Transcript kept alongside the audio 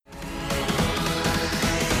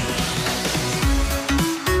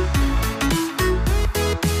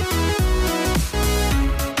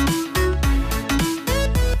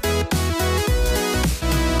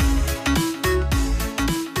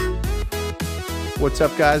What's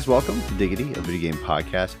up, guys? Welcome to Diggity, a video game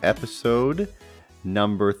podcast, episode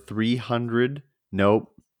number 300.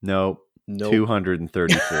 Nope.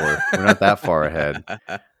 234. We're not that far ahead.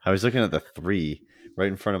 I was looking at the 3 right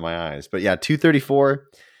in front of my eyes. But yeah, 234.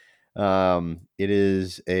 It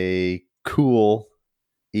is a cool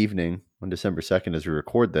evening on December 2nd as we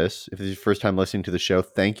record this. If this is your first time listening to the show,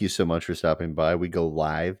 thank you so much for stopping by. We go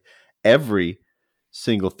live every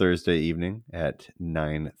single Thursday evening at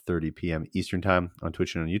 9:30 p.m. Eastern Time on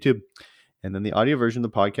Twitch and on YouTube. And then the audio version of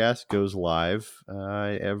the podcast goes live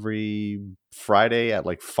every Friday at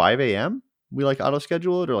like 5 a.m. We like auto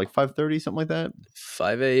schedule it, or like 5:30, something like that.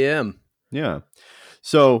 5 a.m. Yeah.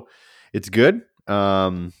 So it's good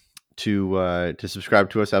to subscribe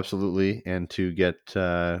to us, absolutely, and to get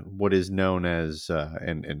what is known as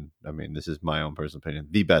and I mean, this is my own personal opinion,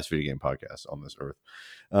 the best video game podcast on this earth.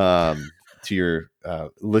 To your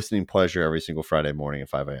listening pleasure every single Friday morning at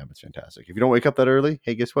 5 a.m. It's fantastic. If you don't wake up that early,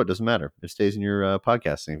 hey, guess what? Doesn't matter. It stays in your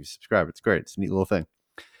podcast thing. If you subscribe, it's great. It's a neat little thing.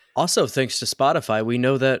 Also, thanks to Spotify, we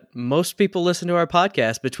know that most people listen to our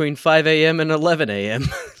podcast between 5 a.m. and 11 a.m.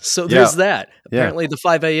 So there's that. Apparently, the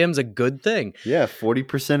 5 a.m. is a good thing. Yeah,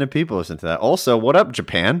 40% of people listen to that. Also, what up,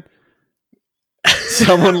 Japan?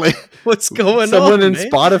 What's going on? Someone in man?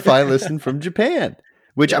 Spotify listened from Japan.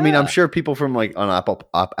 Which, Yeah. I mean, I'm sure people from like on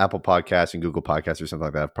Apple Podcasts and Google Podcasts or something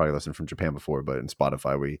like that have probably listened from Japan before. But in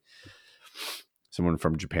Spotify, someone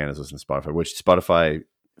from Japan has listened to Spotify, which Spotify,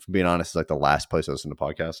 if I'm being honest, is like the last place I listen to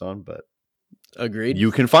podcasts on. But Agreed.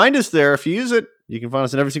 you can find us there if you use it. You can find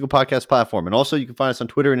us on every single podcast platform. And also you can find us on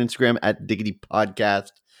Twitter and Instagram at Diggity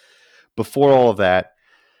Podcast. Before all of that,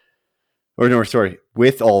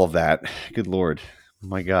 with all of that, good Lord. Oh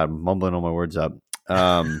my God, I'm mumbling all my words up.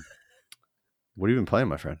 What have you been playing,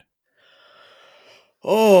 my friend?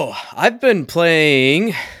 Oh, I've been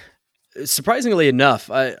playing, surprisingly enough,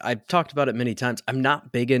 I've talked about it many times. I'm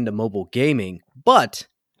not big into mobile gaming, but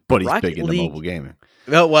he's Rocket big into League, mobile gaming.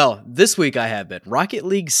 Well, this week I have been. Rocket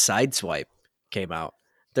League Sideswipe came out.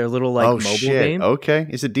 Their little mobile game. Okay.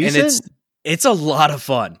 Is it decent? And it's a lot of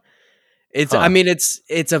fun. I mean,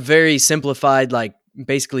 it's a very simplified, like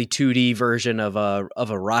basically 2D version of a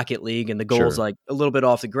Rocket League, and the goal's like a little bit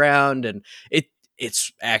off the ground, and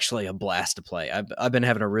it's actually a blast to play. I've been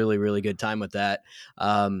having a really, really good time with that.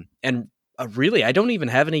 And really, I don't even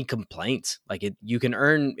have any complaints. Like you can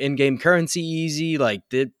earn in-game currency easy. Like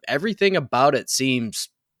everything about it seems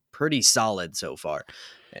pretty solid so far.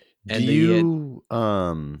 And do you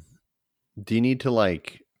need to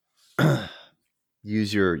like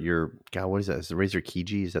use your God? What is that? Is the Razer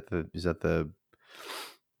Kiji? Is that the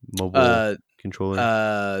mobile controller?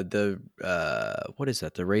 What is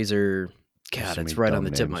that? The Razer. God, it's right on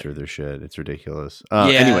the tip of my. Their shit. It's ridiculous.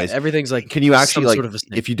 Anyways, everything's like. Can you actually like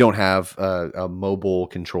if you don't have a mobile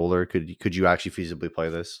controller, could you actually feasibly play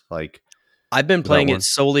this? Like, I've been playing it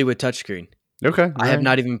solely with touchscreen. Okay, I have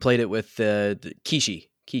not even played it with the Kishi.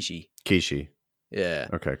 Yeah.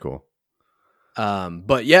 Okay, cool.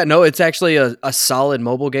 But yeah, no, it's actually a solid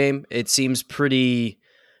mobile game. It seems pretty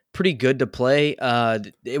good to play.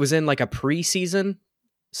 It was in like a preseason,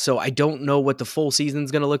 so I don't know what the full season's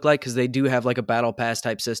going to look like because they do have like a battle pass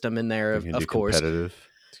type system in there, of course.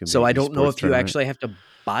 So I don't know if you actually have to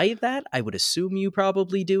buy that. I would assume you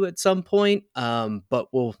probably do at some point. But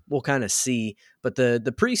we'll kind of see. But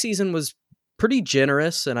the preseason was pretty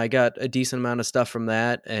generous, and I got a decent amount of stuff from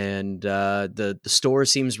that. And the store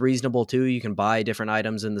seems reasonable too. You can buy different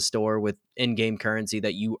items in the store with in-game currency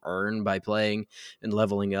that you earn by playing and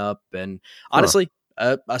leveling up. And honestly,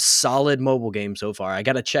 a solid mobile game so far. I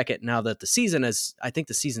got to check it now that the season I think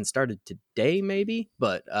the season started today, maybe,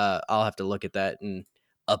 but I'll have to look at that and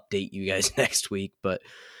update you guys next week.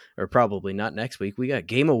 Or probably not next week. We got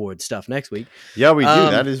Game Award stuff next week. Yeah, we do.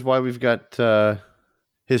 That is why we've got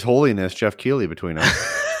His Holiness Jeff Keighley between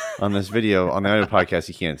us on this video. On the other podcast,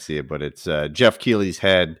 you can't see it, but it's Jeff Keighley's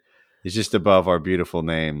head is just above our beautiful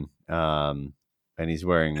name, and he's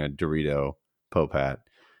wearing a Dorito Pope hat,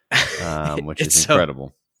 which is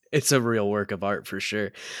incredible. It's a real work of art for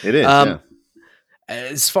sure. It is, yeah.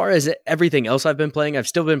 As far as everything else I've been playing, I've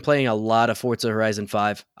still been playing a lot of Forza Horizon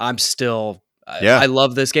 5. I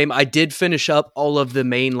love this game. I did finish up all of the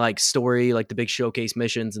main like story, like the big showcase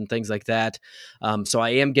missions and things like that. So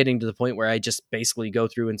I am getting to the point where I just basically go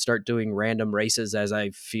through and start doing random races as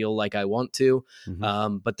I feel like I want to.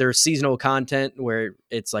 Mm-hmm. But there's seasonal content where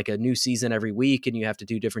it's like a new season every week and you have to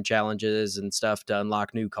do different challenges and stuff to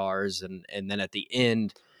unlock new cars. And then at the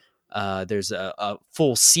end, there's a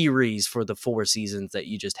full series for the 4 seasons that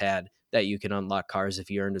you just had that you can unlock cars if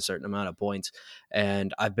you earned a certain amount of points.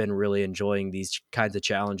 And I've been really enjoying these kinds of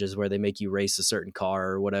challenges where they make you race a certain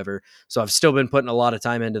car or whatever. So I've still been putting a lot of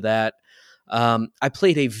time into that. I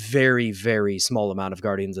played a very, very small amount of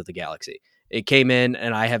Guardians of the Galaxy. It came in,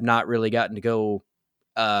 and I have not really gotten to go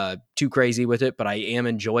too crazy with it, but I am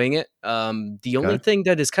enjoying it. The only Okay. thing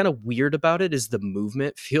that is kind of weird about it is the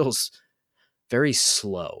movement feels very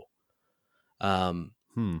slow. Um,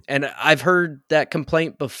 Hmm. and I've heard that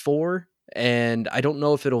complaint before, and I don't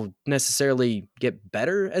know if it'll necessarily get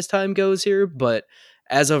better as time goes here, but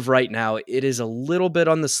as of right now, it is a little bit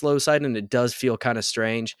on the slow side and it does feel kind of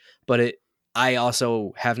strange, but I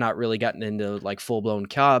also have not really gotten into like full blown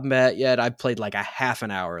combat yet. I've played like a half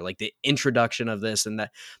an hour, like the introduction of this, and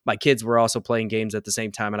that my kids were also playing games at the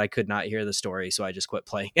same time, and I could not hear the story, so I just quit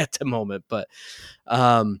playing at the moment. But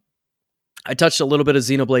um, I touched a little bit of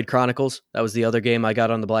Xenoblade Chronicles. That was the other game I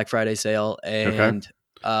got on the Black Friday sale, Okay. and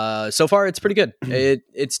so far it's pretty good.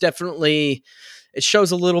 It's definitely, it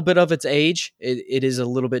shows a little bit of its age. It is a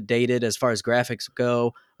little bit dated as far as graphics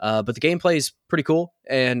go, but the gameplay is pretty cool,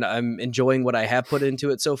 and I'm enjoying what I have put into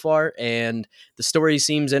it so far. And the story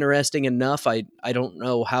seems interesting enough. I don't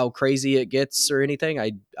know how crazy it gets or anything.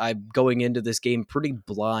 I'm going into this game pretty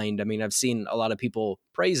blind. I mean, I've seen a lot of people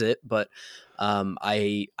praise it, but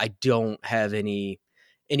I don't have any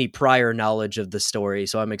prior knowledge of the story,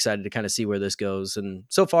 so I'm excited to kind of see where this goes. And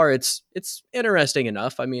so far, it's interesting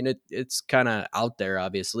enough. I mean, it's kind of out there,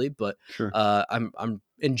 obviously, but Sure. I'm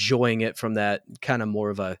enjoying it from that kind of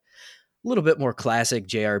more of a little bit more classic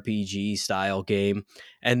JRPG style game.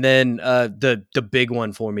 And then the big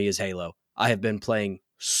one for me is Halo. I have been playing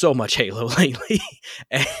so much Halo lately,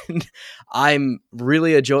 and I'm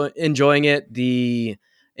really enjoying it. The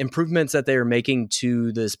improvements that they are making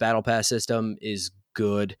to this battle pass system is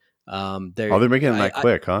good. Oh, they're making them that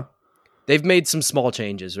quick, huh? They've made some small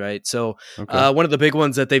changes, right? So Okay. one of the big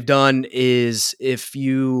ones that they've done is if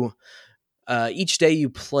you each day you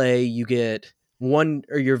play, you get one,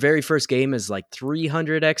 or your very first game is like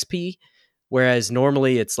 300 XP, whereas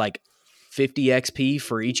normally it's like 50 XP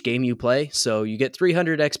for each game you play. So you get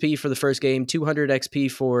 300 XP for the first game, 200 XP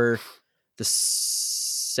for the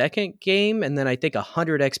second game, and then I think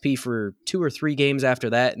 100 XP for 2 or 3 games after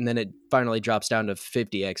that, and then it finally drops down to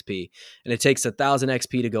 50 XP, and it takes 1,000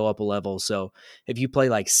 XP to go up a level. So if you play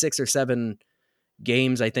like 6 or 7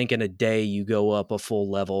 games, I think in a day you go up a full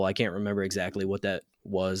level. I can't remember exactly what that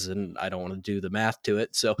was, and I don't want to do the math to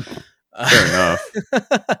it. So Fair enough.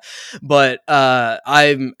 but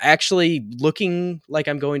I'm actually looking like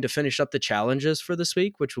I'm going to finish up the challenges for this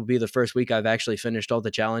week, which will be the first week I've actually finished all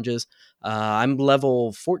the challenges. I'm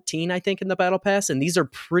level 14, I think, in the battle pass, and these are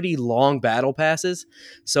pretty long battle passes.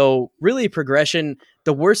 So really progression,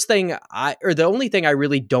 the worst thing or the only thing I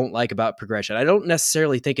really don't like about progression, I don't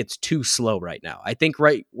necessarily think it's too slow right now. I think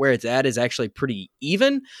right where it's at is actually pretty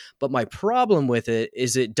even, but my problem with it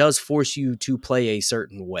is it does force you to play a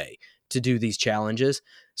certain way to do these challenges.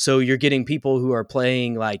 So you're getting people who are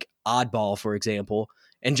playing like oddball, for example,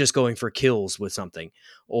 and just going for kills with something,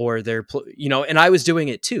 or and I was doing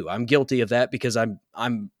it too. I'm guilty of that because I'm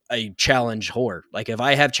a challenge whore. Like if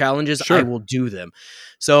I have challenges, I Sure. will do them.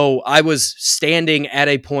 So I was standing at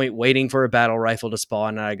a point waiting for a battle rifle to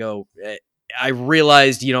spawn, and I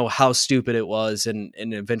realized, how stupid it was, and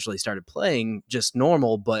eventually started playing just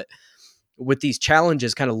normal. But with these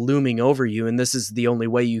challenges kind of looming over you, and this is the only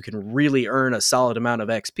way you can really earn a solid amount of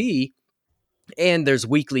XP, and there's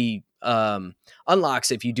weekly unlocks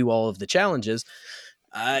if you do all of the challenges.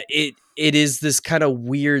 It is this kind of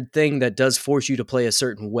weird thing that does force you to play a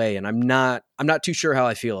certain way, and I'm not too sure how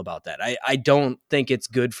I feel about that. I don't think it's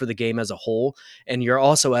good for the game as a whole, and you're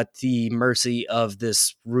also at the mercy of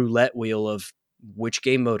this roulette wheel of which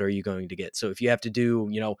game mode are you going to get. So if you have to do,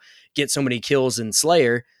 get so many kills in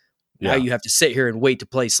Slayer, now Yeah. you have to sit here and wait to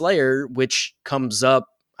play Slayer, which comes up,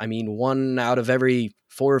 I mean, 1 out of every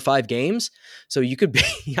 4 or 5 games. So you could be,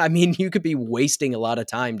 I mean, you could be wasting a lot of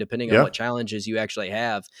time depending on Yeah. what challenges you actually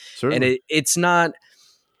have. And Certainly. it's not,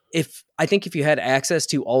 if I think if you had access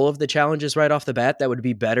to all of the challenges right off the bat, that would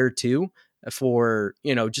be better too, for,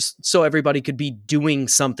 just so everybody could be doing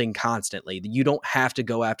something constantly. You don't have to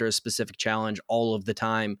go after a specific challenge all of the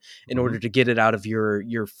time in Mhm. order to get it out of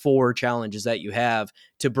your 4 challenges that you have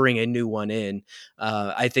to bring a new one in.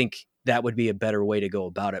 I think that would be a better way to go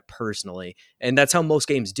about it personally. And that's how most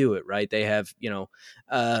games do it, right? They have,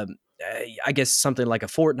 um, I guess something like a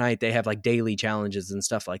Fortnite, they have like daily challenges and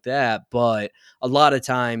stuff like that. But a lot of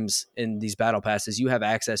times in these battle passes, you have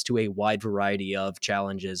access to a wide variety of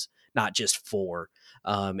challenges, not just 4.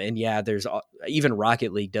 And yeah, there's even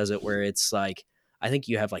Rocket League does it where it's like, I think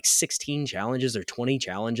you have like 16 challenges or 20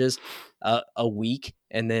 challenges a week,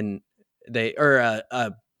 and then they or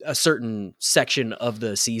a certain section of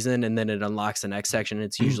the season, and then it unlocks the next section.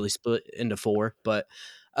 It's usually split into 4, but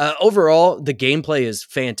overall, the gameplay is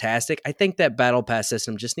fantastic. I think that battle pass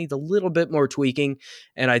system just needs a little bit more tweaking,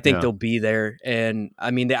 and I think Yeah. they'll be there. And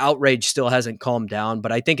I mean, the outrage still hasn't calmed down,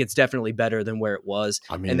 but I think it's definitely better than where it was.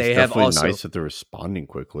 I mean, And it's they have definitely also, nice that they're responding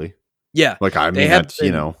quickly. yeah, Like, I they mean, have that's,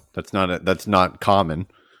 been. that's not common.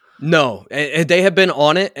 No, and they have been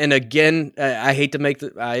on it. And again, I hate to make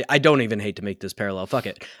I don't even hate to make this parallel. Fuck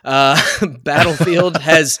it. Battlefield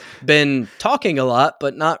has been talking a lot,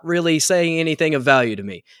 but not really saying anything of value to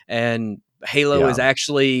me. And Halo Yeah. is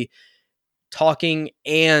actually talking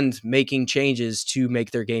and making changes to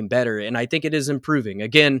make their game better. And I think it is improving.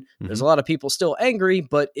 Again, there's a lot of people still angry,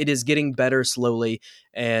 but it is getting better slowly.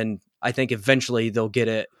 And I think eventually they'll get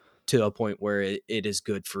it to a point where it is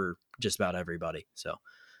good for just about everybody. So.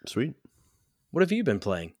 Sweet. What have you been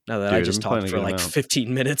playing now that Dude, I I've just been playing talked a for good like amount.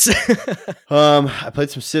 15 minutes? I played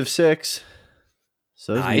some Civ 6.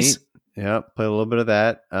 So that was Nice. neat. Yeah, played a little bit of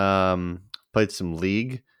that. Played some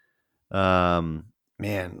League. Man,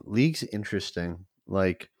 League's interesting.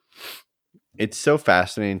 Like, it's so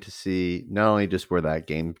fascinating to see not only just where that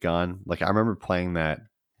game's gone. Like, I remember playing that,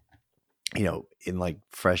 in like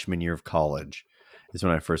freshman year of college is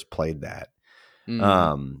when I first played that.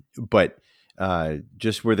 But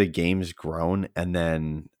just where the game's grown, and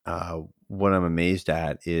then what I'm amazed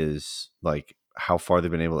at is like how far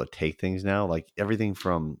they've been able to take things now. Like everything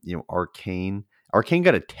from Arcane. Arcane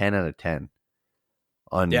got a 10 out of 10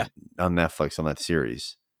 on Yeah. on Netflix on that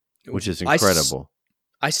series, which is I incredible.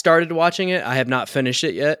 started watching it. I have not finished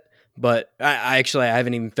it yet, but I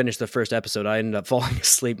haven't even finished the first episode. I ended up falling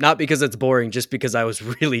asleep, not because it's boring, just because I was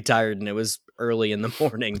really tired and it was early in the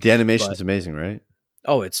morning. The animation's But, amazing, right?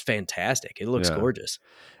 oh, it's fantastic. It looks Yeah. gorgeous.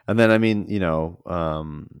 And then, I mean, they've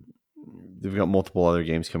got multiple other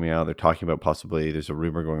games coming out. They're talking about possibly, there's a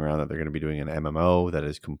rumor going around that they're going to be doing an MMO that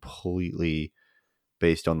is completely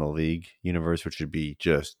based on the League universe, which would be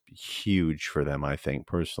just huge for them, I think,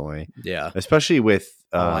 personally. Yeah. Especially with,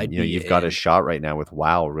 I'd be you've got a in. shot right now with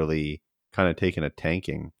WoW really kind of taking a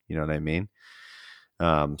tanking, you know what I mean?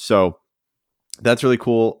 So that's really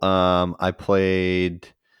cool. I played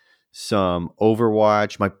some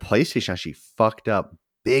Overwatch. My PlayStation actually fucked up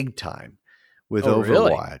big time with Oh,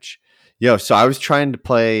 really? Overwatch. So I was trying to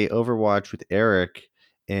play Overwatch with Eric,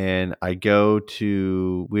 and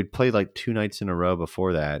we'd played like 2 nights in a row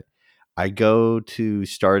before that. I go to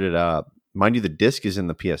start it up. Mind you, the disc is in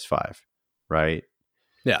the PS5, right?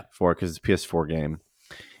 Yeah. Because it's a PS4 game.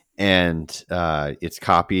 And it's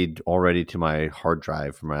copied already to my hard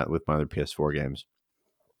drive with my other PS4 games.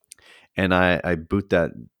 And I boot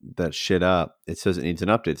that shit up. It says it needs an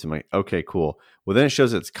update. So I'm like, okay, cool. Well, then it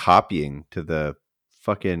shows it's copying to the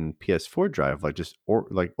fucking PS4 drive, like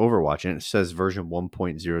like Overwatch, and it says version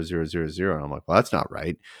 1.0000. And I'm like, well, that's not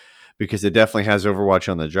right, because it definitely has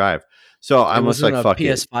Overwatch on the drive. So I'm just like, fuck it.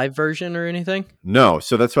 PS5 version or anything? No.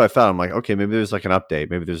 So that's what I found. I'm like, okay, maybe there's like an update.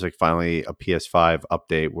 Maybe there's like finally a PS5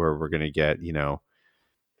 update where we're gonna get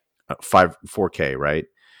 4K, right?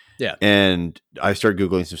 Yeah. And I start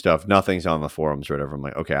Googling some stuff. Nothing's on the forums or whatever. I'm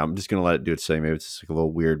like, okay, I'm just going to let it do its thing. Maybe it's just like a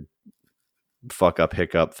little weird fuck up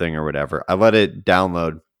hiccup thing or whatever. I let it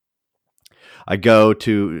download. I go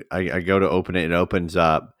to open it. It opens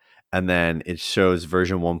up, and then it shows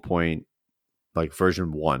version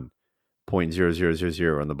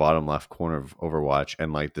 1.0.0000 on the bottom left corner of Overwatch.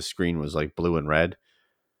 And like the screen was like blue and red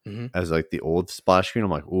as like the old splash screen. I'm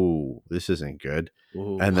like, ooh, this isn't good.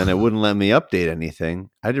 Ooh. And then it wouldn't let me update anything.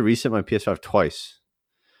 I had to reset my PS5 twice.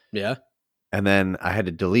 Yeah. And then I had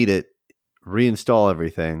to delete it, reinstall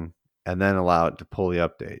everything, and then allow it to pull the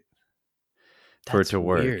update for it to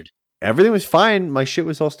work. Weird. Everything was fine. My shit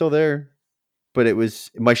was all still there. But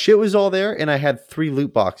my shit was all there, and I had 3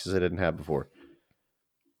 loot boxes I didn't have before.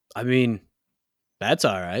 I mean, that's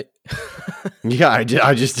all right. Yeah, I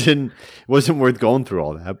just didn't. It wasn't worth going through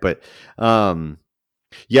all that. But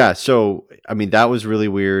yeah, so I mean that was really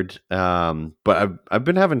weird. But I've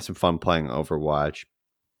been having some fun playing Overwatch.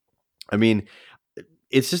 I mean,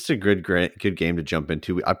 it's just a good game to jump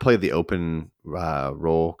into. I played the open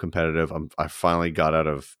role competitive. I finally got out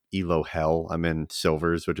of Elo hell. I'm in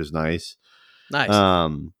silvers, which is nice.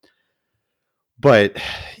 Nice. But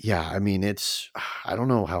yeah, I mean, I don't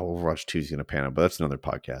know how Overwatch 2 is going to pan out, but that's another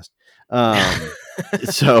podcast.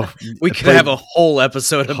 So we could have a whole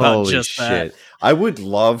episode about just that. I would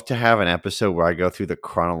love to have an episode where I go through the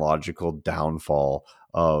chronological downfall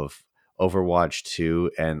of Overwatch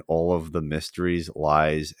 2 and all of the mysteries,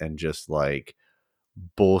 lies, and just like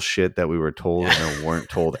bullshit that we were told and weren't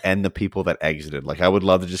told, and the people that exited. Like, I would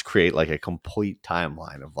love to just create like a complete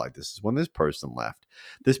timeline of like, this is when this person left.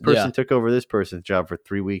 This person took over this person's job for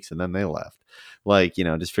 3 weeks and then they left. Like,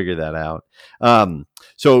 just figure that out.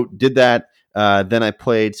 So did that. Then I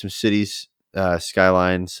played some Cities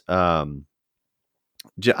Skylines. I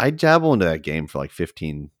dabble into that game for like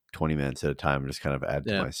 15, 20 minutes at a time and just kind of add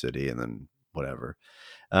to my city and then whatever.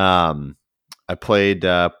 I played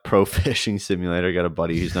Pro Fishing Simulator. I got a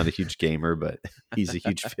buddy who's not a huge gamer, but he's a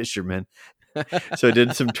huge fisherman. So I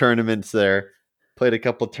did some tournaments there. Played a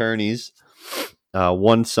couple tourneys.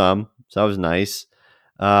 Won some. So that was nice.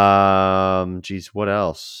 What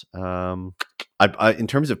else? I in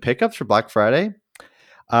terms of pickups for Black Friday,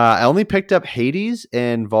 I only picked up Hades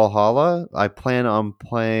and Valhalla. I plan on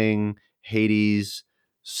playing Hades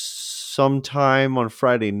sometime on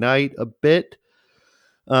Friday night a bit.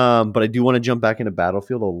 But I do want to jump back into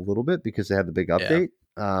Battlefield a little bit because they had the big update.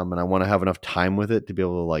 And I want to have enough time with it to be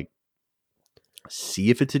able to like see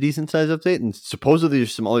if it's a decent size update. And supposedly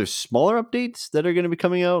there's some other smaller updates that are going to be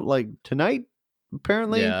coming out like tonight,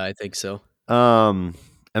 apparently. Yeah, I think so. And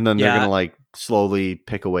then they're going to like slowly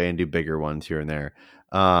pick away and do bigger ones here and there.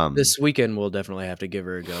 This weekend we'll definitely have to give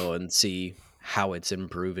her a go and see how it's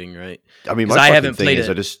improving, right? I mean, I haven't played it.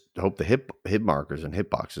 I just hope the hit markers and hit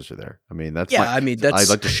boxes are there. I mean, that's I'd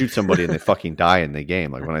like to shoot somebody and they fucking die in the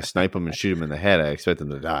game. Like when I snipe them and shoot them in the head, I expect them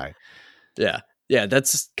to die. Yeah,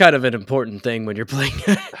 that's kind of an important thing when you're playing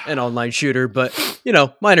an online shooter, but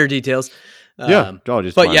minor details. I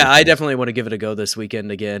definitely want to give it a go this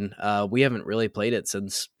weekend again. We haven't really played it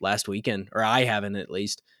since last weekend, or I haven't at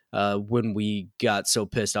least. When we got so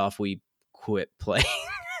pissed off, we quit playing.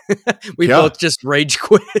 We both just rage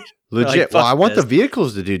quit. Legit. Well, I want the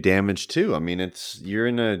vehicles to do damage too. I mean, you're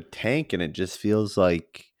in a tank and it just feels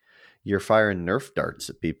like you're firing Nerf darts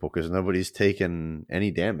at people because nobody's taken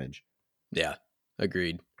any damage. Yeah,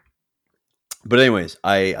 agreed. But anyways,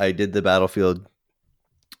 I did the Battlefield.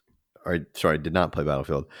 I did not play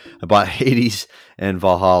Battlefield. I bought Hades and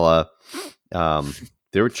Valhalla.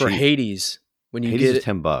 They were cheap. For Hades. When you Hades get is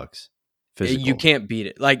 $10. Physical. You can't beat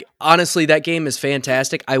it. Like, honestly, that game is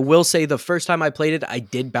fantastic. I will say the first time I played it, I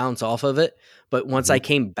did bounce off of it. But once I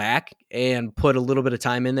came back and put a little bit of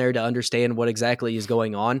time in there to understand what exactly is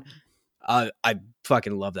going on, I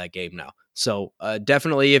fucking love that game now. So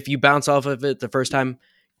definitely, if you bounce off of it the first time,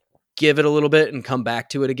 give it a little bit and come back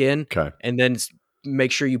to it again. Okay. And then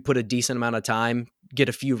make sure you put a decent amount of time, get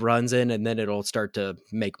a few runs in, and then it'll start to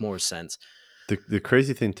make more sense. The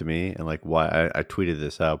crazy thing to me, and like why I tweeted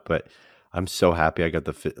this out, but I'm so happy I got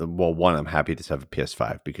one, I'm happy to have a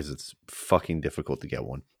PS5 because it's fucking difficult to get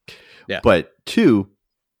one. Yeah. But two,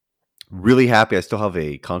 really happy I still have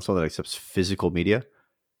a console that accepts physical media.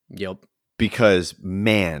 Yep. Because,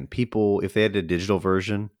 man, people, if they had a digital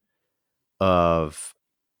version of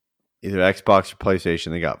either Xbox or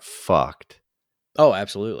PlayStation, they got fucked. Oh,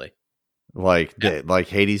 absolutely. Like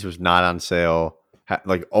Hades was not on sale.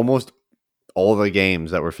 Like almost all the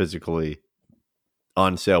games that were physically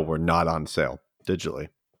on sale were not on sale digitally.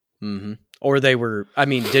 Mm-hmm. Or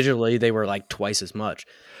digitally, they were like twice as much.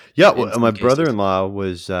 Yeah. Well, my brother-in-law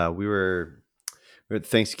was, we were at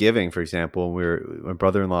Thanksgiving, for example, and my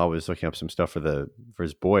brother-in-law was looking up some stuff for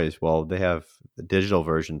his boys. Well, they have the digital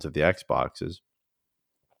versions of the Xbox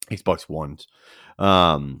Ones.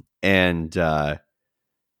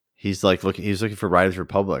 He's looking for Riders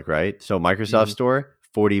Republic, right? So Microsoft Store,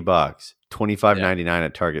 $40, $25.99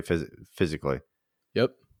 at Target physically.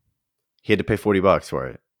 Yep. He had to pay $40 for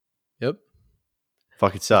it. Yep.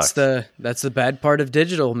 Fucking sucks. That's the bad part of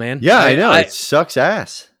digital, man. Yeah, I know. It sucks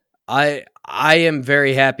ass. I am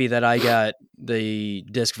very happy that I got the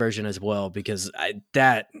disc version as well because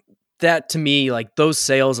that to me, like those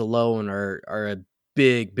sales alone are a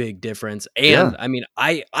big difference. And I mean,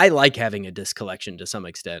 I like having a disc collection to some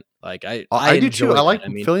extent. Like I do too. I like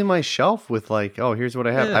filling my shelf with like, oh, here's what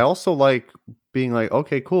I have. Yeah. I also like being like,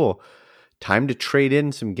 okay, cool. Time to trade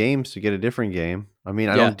in some games to get a different game. I mean,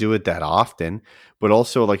 I don't do it that often, but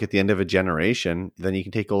also like at the end of a generation, then you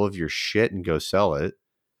can take all of your shit and go sell it.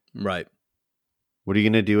 Right. What are you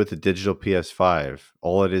going to do with the digital PS5?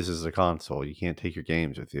 All it is a console. You can't take your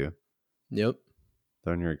games with you. Yep.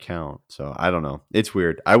 They're on your account. So I don't know. It's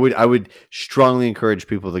weird. I would strongly encourage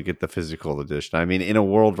people to get the physical edition. I mean, in a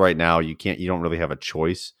world right now, you don't really have a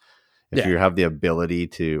choice. If you have the ability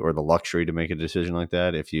to, or the luxury to make a decision like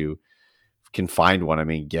that, if you can find one, I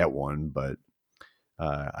mean, get one. But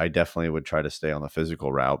I definitely would try to stay on the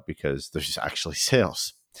physical route because there's actually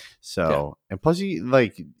sales. So, and plus you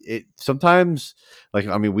like it sometimes, like,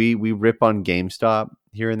 I mean, we rip on GameStop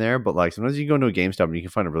here and there, but like sometimes you go into a GameStop and you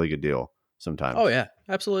can find a really good deal. sometimes. Oh yeah,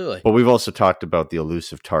 absolutely. But we've also talked about the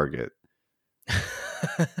elusive Target.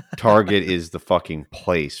 Target is the fucking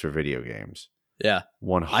place for video games. Yeah.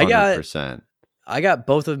 100%. I got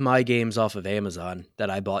both of my games off of Amazon that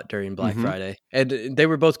I bought during Black Friday, and they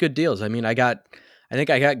were both good deals. I mean, I think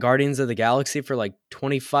I got Guardians of the Galaxy for like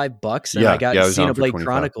 $25, and I got I was on for Xenoblade 25.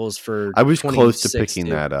 Chronicles for I was close to 26 picking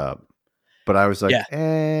too. that up, but I was like,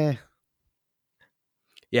 Yeah.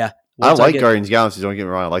 Yeah. I like Guardians of the Galaxy, don't get me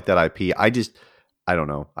wrong. I like that IP. I don't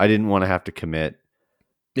know. I didn't want to have to commit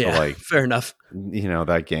to like fair enough.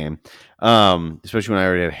 That game. Especially when I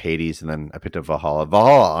already had Hades and then I picked up Valhalla.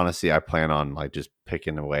 Valhalla, honestly, I plan on like just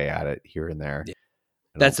picking away at it here and there. Yeah.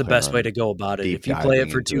 That's the best way to go about it. If you play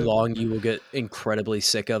it for too long, you will get incredibly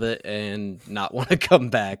sick of it and not want to come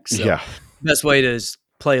back. So best way to is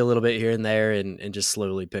play a little bit here and there and just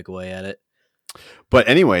slowly pick away at it. But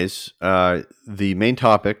anyways, the main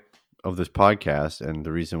topic of this podcast and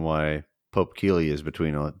the reason why Pope Keeley is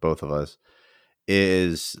between both of us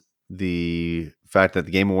is the fact that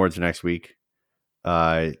the Game Awards are next week.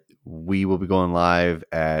 We will be going live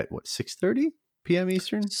at 6:30 p.m.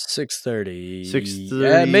 Eastern. 6:30. 6:30.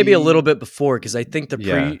 Yeah, maybe a little bit before because I think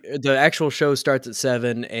the actual show starts at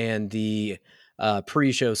 7 and the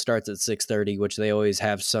pre-show starts at 6:30, which they always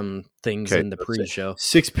have some things in the pre-show.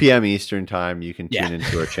 6 p.m. Eastern time. You can tune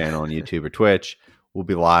into our channel on YouTube or Twitch. We'll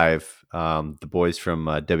be live. The boys from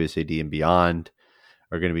WSAD and Beyond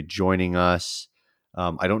are going to be joining us.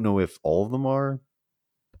 I don't know if all of them are.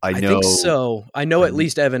 I think so. I know at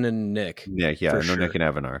least Evan and Nick. Nick, yeah, I know Nick and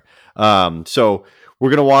Evan are. So we're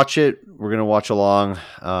gonna watch it. We're gonna watch along.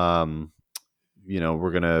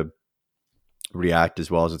 We're gonna react as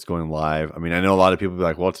well as it's going live. I mean, I know a lot of people be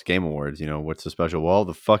like, "Well, it's Game Awards. What's so special?" Well,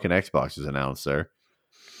 the fucking Xbox is announced there.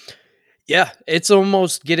 Yeah, it's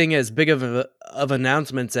almost getting as big of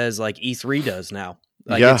announcements as like E3 does now.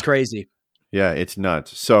 It's crazy. Yeah, it's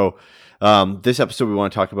nuts. So this episode, we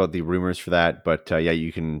want to talk about the rumors for that. But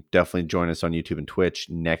you can definitely join us on YouTube and Twitch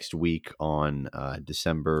next week on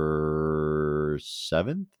December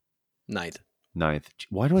 7th? 9th.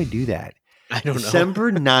 Why do I do that? I don't know.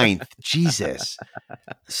 December 9th. Jesus.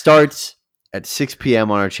 Starts at 6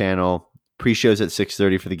 p.m. on our channel. Pre-shows at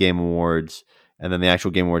 6:30 for the Game Awards. And then the actual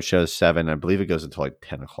Game Awards show is 7. I believe it goes until like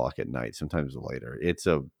 10 o'clock at night, sometimes later. It's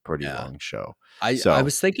a pretty long show. I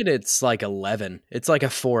was thinking it's like 11. It's like a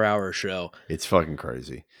 4-hour show. It's fucking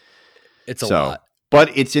crazy. It's a lot.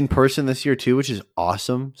 But it's in person this year too, which is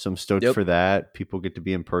awesome. So I'm stoked for that. People get to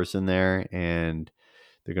be in person there and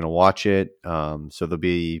they're going to watch it. So there'll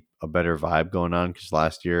be a better vibe going on because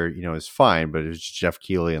last year, it was fine, but it was just Jeff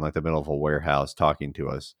Keighley in like the middle of a warehouse talking to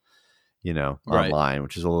us. Online,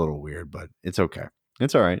 which is a little weird, but it's okay.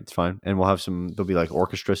 It's all right. It's fine. And we'll have there'll be like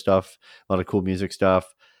orchestra stuff, a lot of cool music stuff.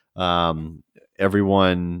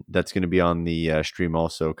 Everyone that's going to be on the stream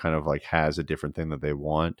also kind of like has a different thing that they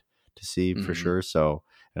want to see for sure. So,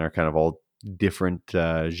 and are kind of all different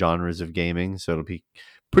genres of gaming. So it'll be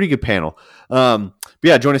pretty good panel. But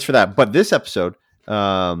yeah, join us for that. But this episode,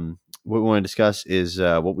 what we want to discuss is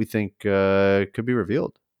what we think could be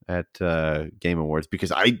revealed at Game Awards,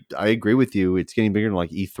 because I agree with you. It's getting bigger than like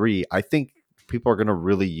E3. I think people are going to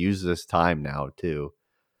really use this time now to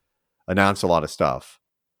announce a lot of stuff.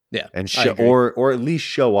 Yeah, and or at least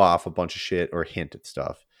show off a bunch of shit or hint at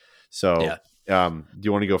stuff. So, do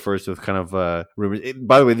you want to go first with kind of rumors?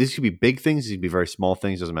 By the way, these could be big things. These could be very small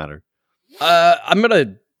things. Doesn't matter. I'm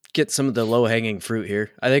gonna get some of the low hanging fruit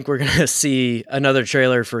here. I think we're gonna see another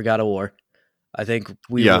trailer for God of War. I think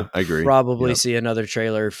we will probably see another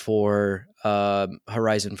trailer for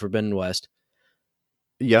Horizon Forbidden West.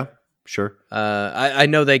 Yeah, sure. I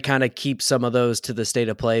know they kind of keep some of those to the state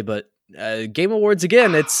of play, but Game Awards,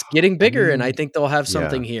 again, it's getting bigger, and I think they'll have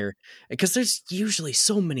something here. Because there's usually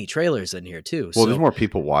so many trailers in here, too. Well, there's more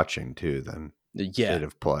people watching, too, than state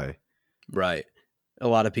of play. Right. A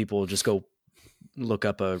lot of people will just go look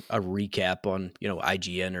up a recap on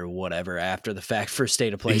IGN or whatever after the fact for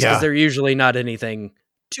state of play, because they're usually not anything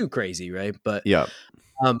too crazy, right? But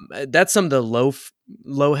that's some of the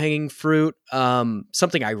low hanging fruit.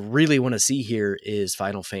 Something I really want to see here is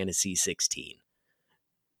Final Fantasy 16.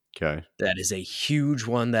 Okay, that is a huge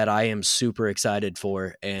one that I am super excited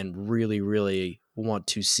for and really, really want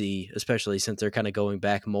to see, especially since they're kind of going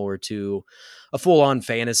back more to a full-on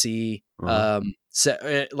fantasy,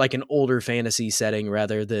 like an older fantasy setting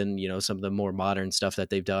rather than some of the more modern stuff that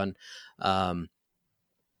they've done. And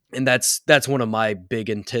that's one of my big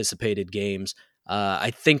anticipated games.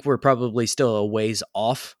 I think we're probably still a ways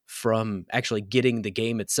off from actually getting the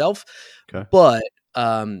game itself, but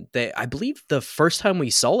I believe the first time we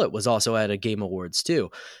saw it was also at a Game Awards too.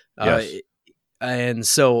 Yes. And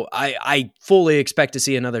so I fully expect to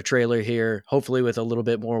see another trailer here, hopefully with a little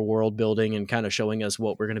bit more world building and kind of showing us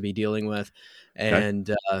what we're going to be dealing with. Okay. And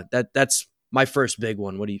that's my first big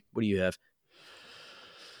one. What do you have?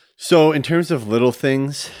 So in terms of little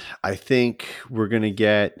things, I think we're gonna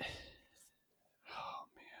get,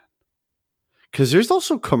 because there's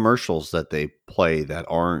also commercials that they play that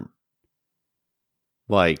aren't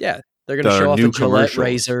like Yeah, they're going to that are show off a new Gillette commercials.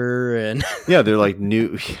 razor and Yeah, they're like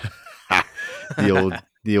new.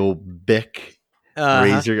 the old Bic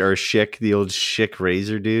razor or Schick, the old Schick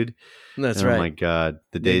razor, dude. That's Oh right. my god,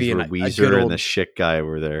 the days Maybe where a good Weezer and the old Schick guy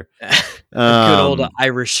were there. a good old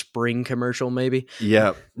Irish Spring commercial, maybe.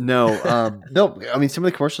 Yeah, no. I mean, some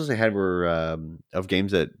of the commercials they had were of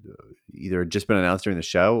games that either had just been announced during the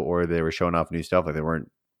show or they were showing off new stuff. Like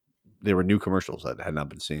they were new commercials that had not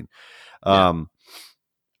been seen. Yeah.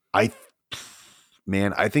 I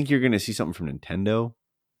I think you're going to see something from Nintendo,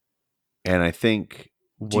 and I think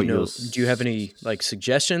Do you have any like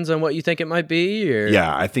suggestions on what you think it might be? Or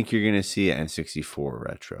yeah, I think you're going to see an N64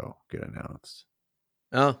 retro get announced.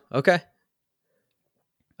 oh, okay.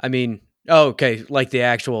 I mean, oh, okay, like the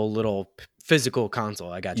actual little physical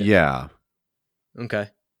console. I got you. Yeah, Okay,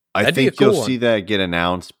 I that'd be a think you'll cool see one. that get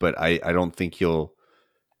announced, but I don't think you'll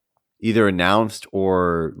either announced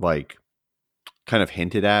or like kind of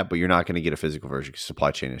hinted at, but you're not going to get a physical version because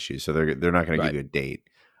supply chain issues. So they're not going to give Right. you a date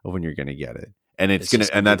of when you're going to get it. And it's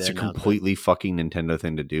Just and be that's the a announcement. completely fucking Nintendo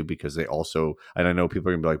thing to do because they also, and I know people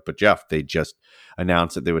are gonna be like, but Jeff, they just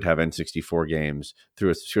announced that they would have N64 games through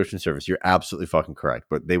a subscription service. You're absolutely fucking correct,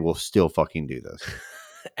 but they will still fucking do this.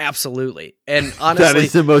 Absolutely. And honestly, that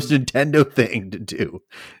is the most Nintendo thing to do.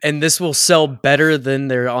 And this will sell better than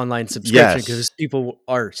their online subscription because people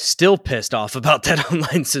are still pissed off about that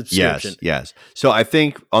online subscription. Yes. So I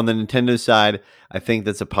think on the Nintendo side, I think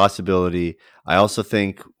that's a possibility. I also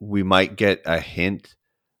think we might get a hint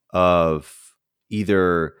of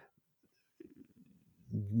either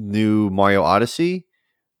new Mario Odyssey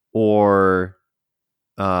or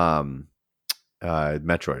Metroid.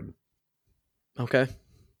 Okay.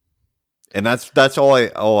 And that's all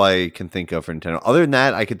I can think of for Nintendo. Other than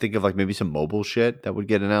that, I could think of like maybe some mobile shit that would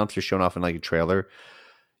get announced or shown off in like a trailer,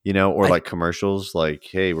 or like commercials like,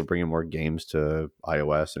 hey, we're bringing more games to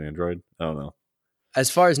iOS and Android. I don't know. As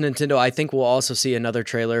far as Nintendo, I think we'll also see another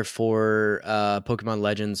trailer for Pokemon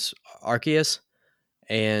Legends Arceus.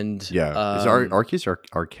 And Is Arceus or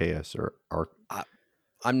Arceus or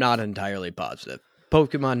I'm not entirely positive.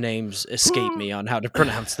 Pokemon names escape me on how to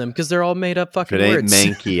pronounce them because they're all made up fucking if it words.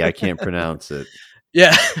 ain't Mankey, I can't pronounce it.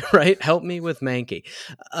 Yeah, right. Help me with Mankey.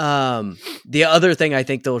 The other thing I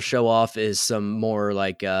think they'll show off is some more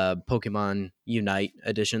like Pokemon Unite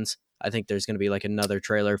editions. I think there's going to be like another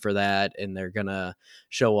trailer for that, and they're gonna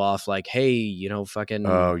show off like, hey, fucking.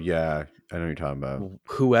 Oh yeah, I know what you're talking about.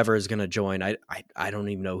 Whoever is gonna join. I don't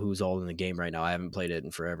even know who's all in the game right now. I haven't played it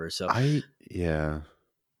in forever, so I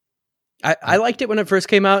liked it when it first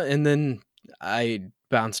came out, and then I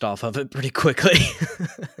bounced off of it pretty quickly.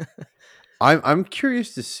 I'm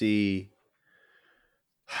curious to see.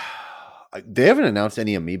 They haven't announced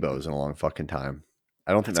any amiibos in a long fucking time.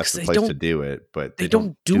 I don't think that's the place to do it, but they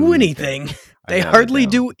don't do anything. They hardly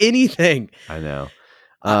do anything. I know.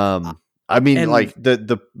 I mean, like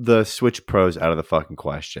the Switch Pro's out of the fucking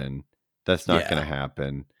question. That's not going to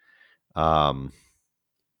happen. I'm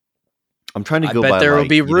trying to go by. I bet there will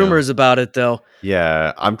be rumors about it, though.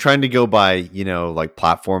 Yeah, I'm trying to go by like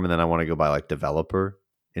platform, and then I want to go by like developer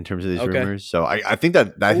in terms of these rumors. So I think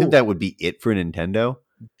that would be it for Nintendo.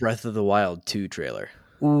 Breath of the Wild 2 trailer.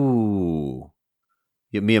 Ooh,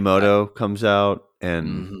 Miyamoto comes out,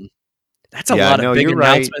 and that's a lot of big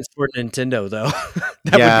announcements for Nintendo, though.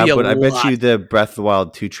 That would be a lot. I bet you the Breath of the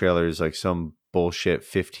Wild 2 trailer is like some bullshit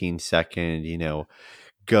 15-second,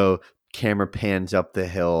 go camera pans up the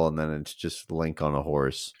hill, and then it's just Link on a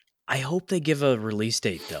horse. I hope they give a release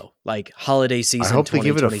date, though, like holiday season. I hope they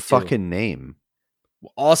give it a fucking name.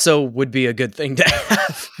 Also, would be a good thing to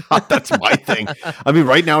have. That's my thing. I mean,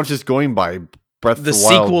 right now it's just going by Breath of the Wild.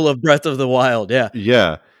 The sequel of Breath of the Wild, yeah.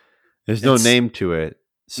 Yeah. There's no name to it.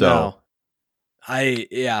 So no.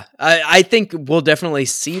 I think we'll definitely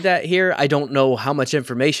see that here. I don't know how much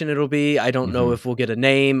information it'll be. I don't know if we'll get a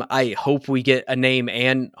name. I hope we get a name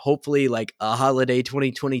and hopefully like a holiday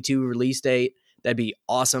 2022 release date. That'd be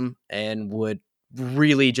awesome and would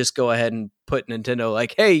really just go ahead and put Nintendo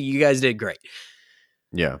like, hey, you guys did great.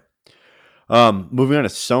 Yeah. Moving on to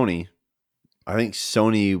Sony. I think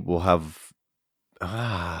Sony will have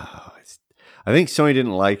I think Sony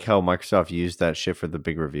didn't like how Microsoft used that shit for the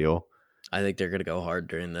big reveal. I think they're going to go hard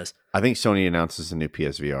during this. I think Sony announces a new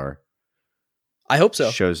PSVR. I hope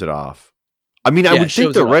so. Shows it off. I mean, I Yeah, it would think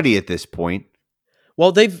shows they're it off. ready at this point.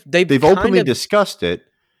 Well, they've They've kind openly of discussed it.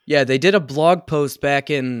 yeah, they did a blog post back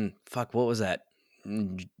in what was that?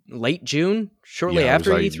 Late June, shortly Yeah, it was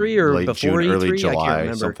after like E3 or late before June, early E3, I can't July,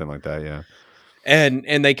 remember. something like that. Yeah.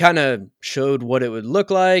 And they kind of showed what it would look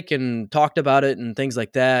like and talked about it and things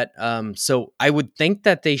like that. So I would think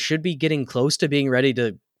that they should be getting close to being ready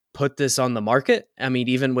to put this on the market. I mean,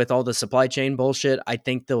 even with all the supply chain bullshit, I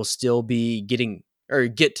think they'll still be getting or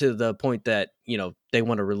get to the point that, you know, they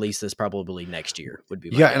want to release this probably next year would be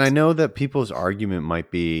my Yeah, and I guess. know that people's argument might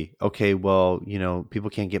be, okay, well, people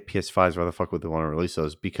can't get PS5s. Why the fuck would they want to release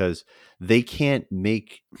those? Because they can't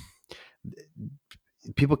make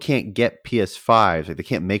people can't get PS5s. Like they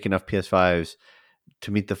can't make enough PS5s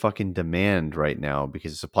to meet the fucking demand right now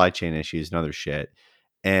because of supply chain issues and other shit.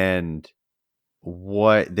 And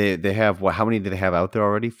what they have, how many do they have out there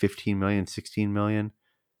already? 15 million, 16 million,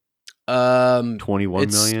 Um, 21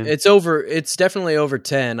 million. it's definitely over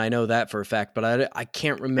 10. I know that for a fact, but I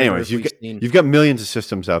can't remember Anyways, if we've seen. you've got millions of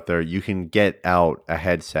systems out there. You can get out a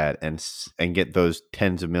headset and get those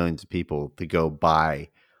tens of millions of people to go buy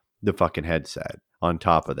the fucking headset on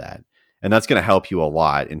top of that. And that's going to help you a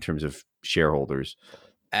lot in terms of shareholders.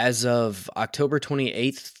 As of October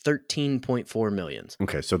 28th, 13.4 million.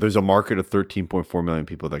 Okay, so there's a market of 13.4 million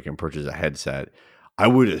people that can purchase a headset. I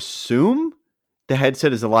would assume the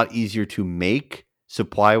headset is a lot easier to make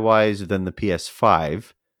supply-wise than the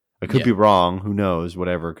PS5. I could Yeah. be wrong. Who knows?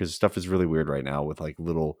 Whatever, because stuff is really weird right now with like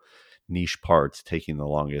little niche parts taking the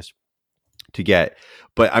longest to get.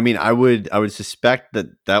 But I mean, I would suspect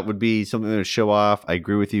that would be something to show off. I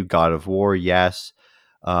agree with you. God of War, yes.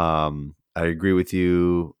 I agree with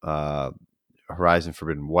you. Horizon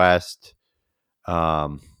Forbidden West.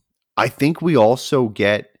 I think we also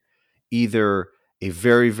get either a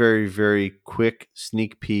very, very, very quick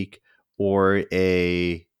sneak peek or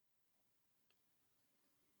a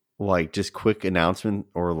like just quick announcement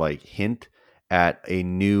or like hint at a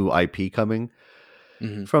new IP coming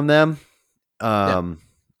Mm-hmm. from them. Yeah.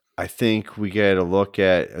 I think we get a look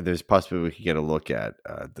at. There's possibly we could get a look at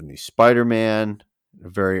the new Spider-Man. A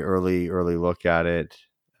very early look at it.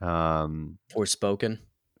 Forspoken.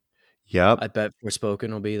 Yep. I bet Forspoken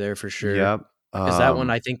will be there for sure. Yep. Because that one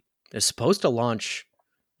I think is supposed to launch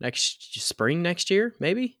spring next year,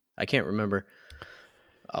 maybe? I can't remember.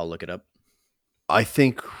 I'll look it up. I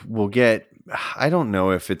think we'll get. I don't know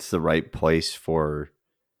if it's the right place for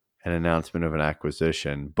an announcement of an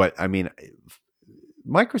acquisition, but I mean,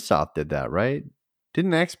 Microsoft did that, right?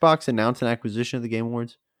 Didn't Xbox announce an acquisition of the Game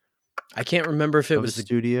Awards I can't remember if it of a was the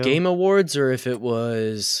studio? Game Awards or if it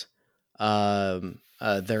was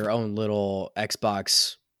their own little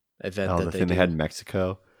Xbox event Oh, that the they thing they had do. in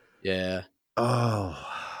Mexico. Yeah. Oh,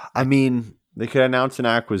 I I mean, they could announce an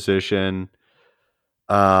acquisition.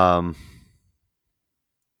 Um,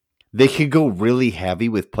 they could go really heavy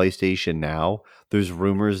with PlayStation Now. There's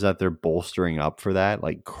rumors that they're bolstering up for that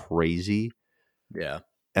like crazy. yeah.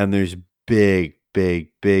 And there's big, big,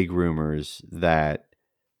 big rumors that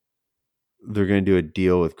they're going to do a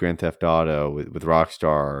deal with Grand Theft Auto with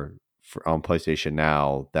Rockstar on PlayStation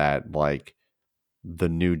Now that like the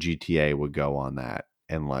new GTA would go on that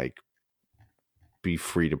and like be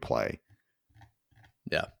free to play.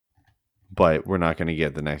 Yeah. But we're not going to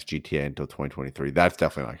get the next GTA until 2023. That's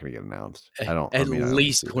definitely not going to get announced. I don't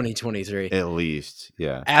Least see that. 2023. At least,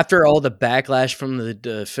 yeah. After all the backlash from the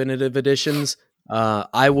definitive editions,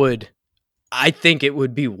 I think it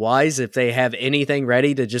would be wise if they have anything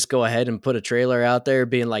ready to just go ahead and put a trailer out there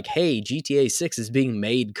being like, hey, GTA 6 is being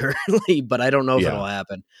made currently, but I don't know if it'll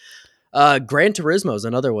happen. Gran Turismo is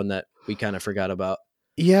another one that we kind of forgot about.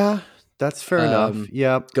 Yeah, that's fair enough.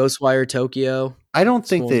 Yep. Ghostwire Tokyo. I don't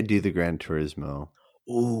think they'd do the Gran Turismo.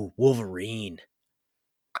 Ooh, Wolverine.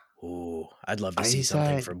 Ooh, I'd love to see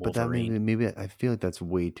something from Wolverine. But maybe I feel like that's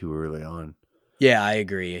way too early on. Yeah, I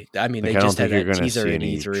agree. I mean, Like, they I don't just had think you're that going to teaser see in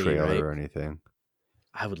any E3, trailer right? or anything.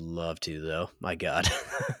 I would love to, though. My God.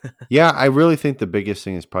 Yeah, I really think the biggest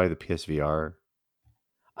thing is probably the PSVR.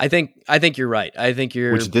 I think you're right. I think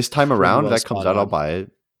you're Which this time pretty around, well that comes spot out, I'll on. buy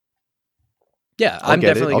it. Yeah, I'll I'm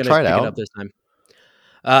get it. definitely I'll going to try it pick it out. up this time.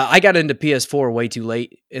 I got into PS4 way too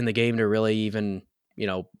late in the game to really even,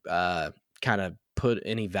 kind of put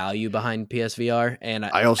any value behind PSVR. And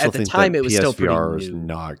I also at the think time, that it was still pretty PSVR is new.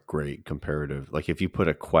 not great comparative. Like, if you put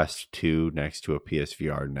a Quest 2 next to a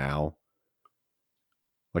PSVR now,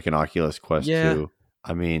 like an Oculus Quest Yeah, 2,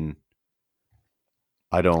 I mean,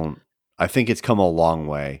 I think it's come a long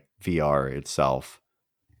way, VR itself,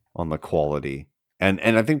 on the quality. And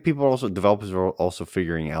I think developers are also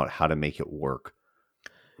figuring out how to make it work.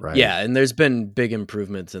 right? Yeah, and there's been big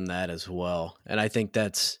improvements in that as well, and I think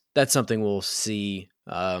that's something we'll see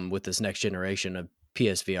with this next generation of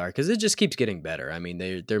PSVR because it just keeps getting better. I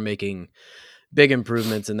mean, they're making big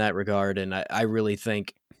improvements in that regard, and I really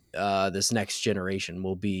think this next generation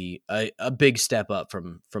will be a big step up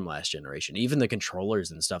from last generation. Even the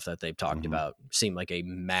controllers and stuff that they've talked Mhm. about seem like a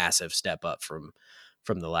massive step up from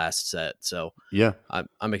the last set. So Yeah.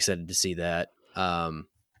 I'm excited to see that.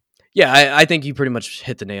 Yeah, I think you pretty much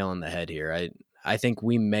hit the nail on the head here. I think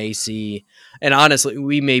we may see, and honestly,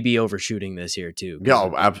 we may be overshooting this here too. Yeah,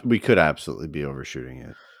 Because we could absolutely be overshooting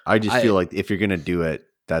it. I just I feel like if you're gonna do it,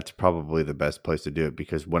 that's probably the best place to do it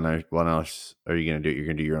because when else are you gonna do it? You're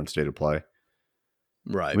gonna do your own state of play. I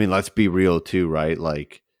right, mean, let's be real too, right?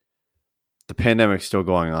 Like the pandemic's still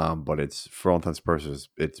going on, but it's for all intents and purposes,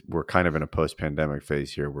 we're kind of in a post-pandemic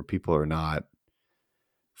phase here where people are not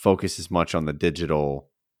focused as much on the digital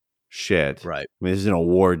shit. right, I mean, this is an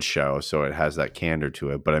award show, so it has that candor to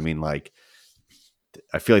it. But I mean, like,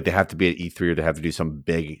 I feel like they have to be at E3 or they have to do some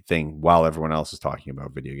big thing while everyone else is talking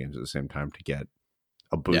about video games at the same time to get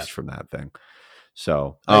a yeah, boost from that thing.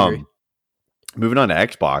 So, I agree. moving on to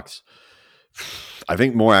Xbox, I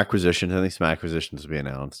think more acquisitions. I think some acquisitions will be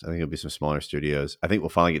announced. I think it'll be some smaller studios. I think we'll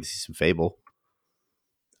finally get to see some Fable.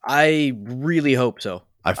 I really hope so.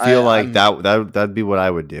 I feel like I'm that'd be what I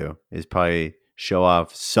would do is probably show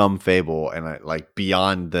off some Fable and like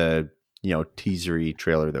beyond the teasery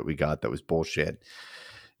trailer that we got that was bullshit.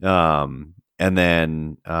 And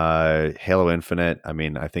then Halo Infinite. I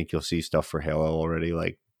mean, I think you'll see stuff for Halo already,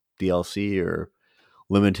 like DLC or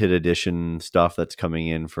limited edition stuff that's coming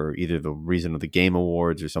in for either the reason of the Game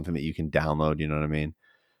Awards or something that you can download. You know what I mean?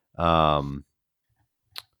 Um,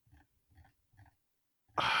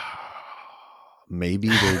 maybe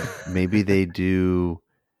they do.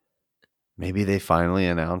 Maybe they finally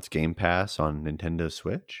announce Game Pass on Nintendo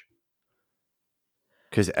Switch.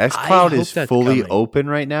 Because I xCloud hope is that's fully coming. open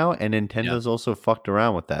right now, and Yeah, Nintendo's also fucked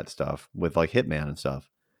around with that stuff, with like Hitman and stuff.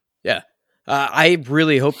 yeah. I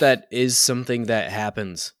really hope that is something that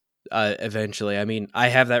happens eventually. I mean, I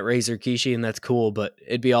have that Razer Kishi, and that's cool, but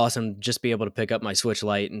it'd be awesome just be able to pick up my Switch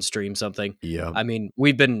Lite and stream something. Yeah. I mean,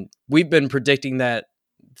 we've been predicting that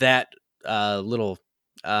little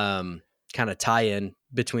kind of tie-in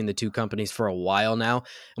between the two companies for a while now,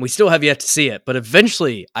 and we still have yet to see it. But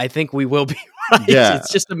eventually, I think we will be right. Yeah,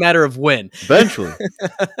 It's just a matter of when. eventually.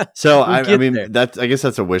 So We'll I get mean there. I guess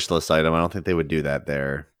that's a wish list item. I don't think they would do that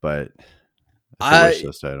there, but it's a wish I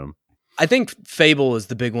list item. I think Fable is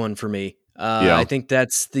the big one for me. I Yeah. think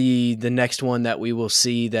that's the next one that we will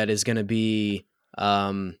see that is going to be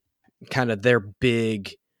kind of their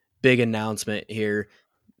big announcement here.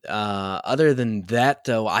 Other than that,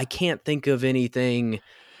 though, I can't think of anything.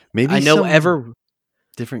 Maybe I know some ever.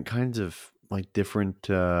 different kinds of like different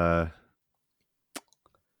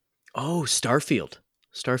Oh, Starfield.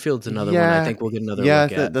 Starfield's another one. I yeah, think we'll get another yeah,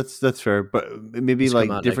 look at. that's fair, but maybe Just come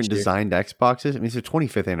like out different next year. designed Xboxes. I mean, it's their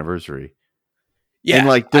 25th anniversary. And Yeah,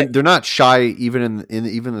 like they're not shy even in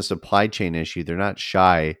even the supply chain issue. They're not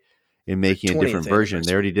shy in their making a 20th different version.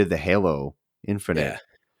 They anniversary. already did the Halo Yeah, Infinite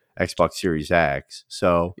Xbox Series X.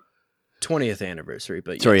 So 20th anniversary.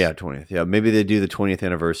 But sorry, yes, yeah, 20th. Yeah, maybe they do the 20th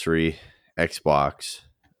anniversary Xbox.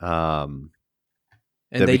 and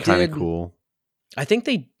That'd be they kind of did. cool. I think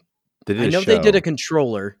they They did I a know they did a show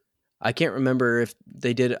controller. I can't remember if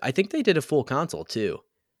they did. I think they did a full console too.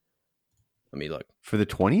 Let me look. for the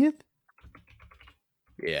 20th.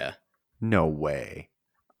 Yeah, No way.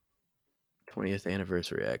 20th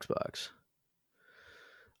anniversary Xbox.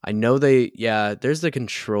 I know they. Yeah, there's the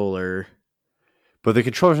controller. But the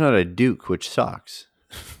controller's not a Duke, which sucks.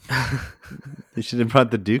 They should have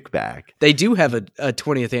brought the Duke back. They do have a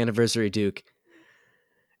 20th anniversary Duke.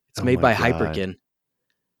 It's Oh made my by god, Hyperkin.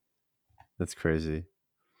 that's crazy.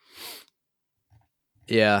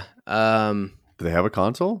 Yeah. Do they have a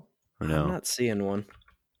console or I'm no? not seeing one.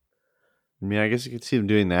 I mean, I guess you could see them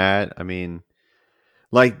doing that. I mean,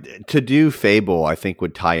 like to do Fable, I think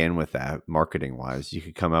would tie in with that marketing wise. You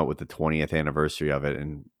could come out with the 20th anniversary of it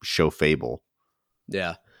and show Fable.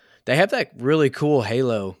 Yeah, they have that really cool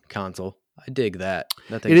Halo console. I dig that.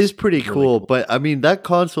 That It thing's is pretty really cool, cool. but I mean, that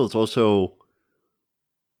console is also.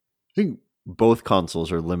 I think both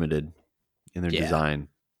consoles are limited in their Yeah, design.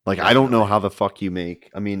 Like, I there's don't no know way. how the fuck you make.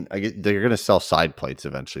 I mean, I get they're gonna sell side plates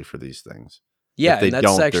eventually for these things. If Yeah, they and that's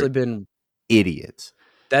don't, they're actually been idiots.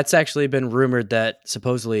 rumored that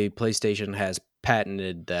supposedly PlayStation has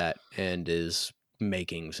patented that and is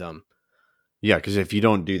making some. Yeah, because if you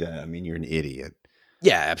don't do that, I mean, you're an idiot.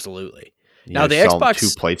 Yeah, absolutely. You Now know, the sell them two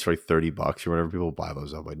Xbox, plates for like $30 or whatever. People buy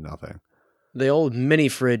those up like nothing. the old mini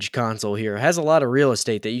fridge console here has a lot of real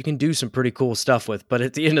estate that you can do some pretty cool stuff with, but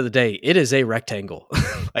at the end of the day, it is a rectangle.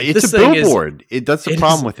 Like It's a this thing is billboard. That's the it is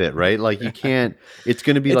problem with it, right? Like you can't. It's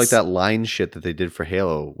going to be like it's that line shit that they did for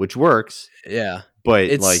Halo, which works, yeah. but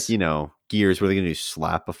like It's Gears, where they going to do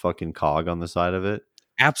slap a fucking cog on the side of it,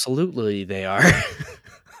 absolutely they are.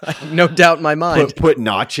 No doubt in my mind. put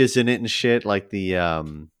notches in it and shit, like the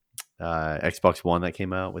Xbox One that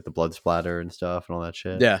came out with the blood splatter and stuff and all that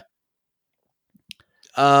shit. Yeah.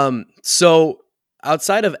 So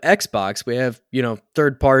outside of Xbox, we have,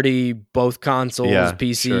 third party, both consoles, Yeah,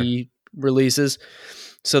 PC releases.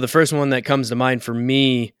 So the first one that comes to mind for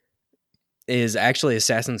me is actually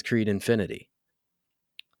Assassin's Creed Infinity.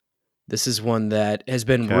 This is one that has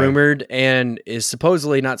been Okay. rumored and is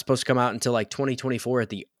supposedly not supposed to come out until like 2024 at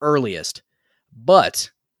the earliest.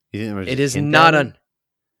 But You think it is not a?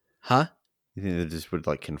 huh? You think they just would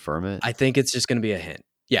like confirm it? I think it's just going to be a hint.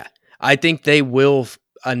 Yeah. I think they will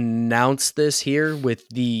announce this here with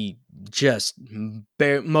the just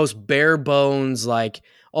most bare bones, like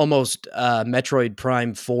almost Metroid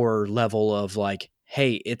Prime 4 level of like,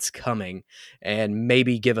 hey, it's coming, and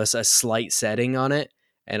maybe give us a slight setting on it.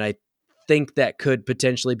 And I think that could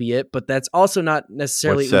potentially be it, but that's also not What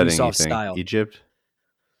necessarily setting you Ubisoft think? style. Egypt?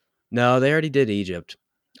 No, they already did Egypt.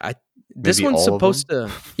 I this Maybe one's all of supposed them?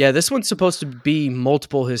 to yeah, this one's supposed to be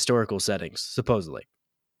multiple historical settings, supposedly.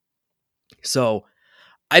 So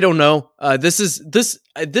I don't know.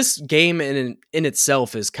 This game in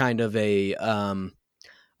itself is kind of a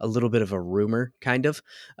little bit of a rumor, kind of.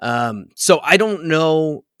 So I don't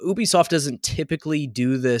know. Ubisoft doesn't typically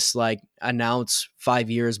do this like announce 5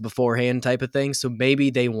 years beforehand type of thing. So maybe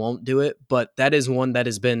they won't do it, but that is one that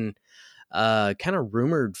has been kind of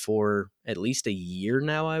rumored for at least a year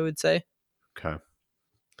now, I would say. Okay.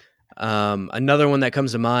 Another one that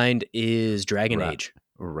comes to mind is Dragon Age.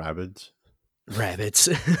 Rabbids? Rabbits.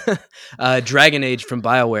 Dragon Age from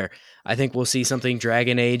BioWare. I think we'll see something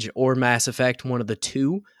Dragon Age or Mass Effect, one of the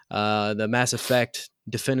two. The Mass Effect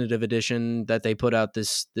Definitive Edition that they put out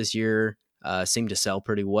this year seemed to sell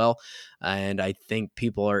pretty well, and I think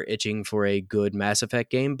people are itching for a good Mass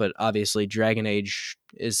Effect game. But obviously, Dragon Age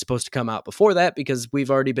is supposed to come out before that because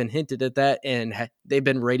we've already been hinted at that, and they've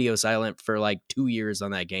been radio silent for like 2 years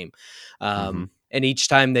on that game. Mm-hmm. And each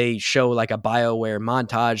time they show like a BioWare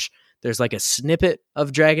montage, there's like a snippet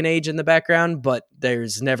of Dragon Age in the background, but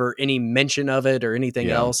there's never any mention of it or anything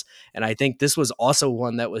else. And I think this was also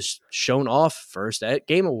one that was shown off first at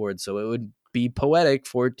Game Awards. So it would be poetic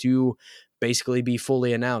for it to basically be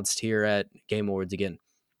fully announced here at Game Awards again.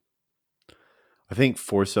 I think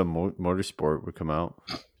Forza Motorsport would come out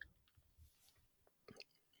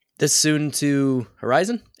this soon to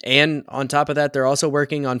Horizon. And on top of that, they're also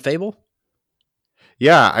working on Fable.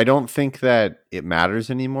 Yeah, I don't think that it matters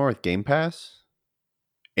anymore with Game Pass.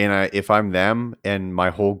 And if I'm them, and my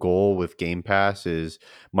whole goal with Game Pass is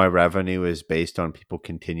my revenue is based on people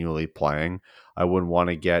continually playing, I wouldn't want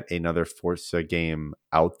to get another Forza game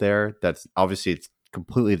out there. That's obviously it's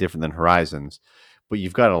completely different than Horizons, but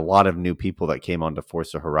you've got a lot of new people that came onto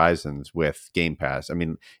Forza Horizons with Game Pass. I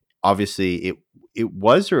mean, obviously it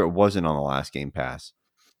was or it wasn't on the last Game Pass.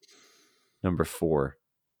 Number 4.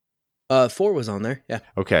 4 was on there, yeah.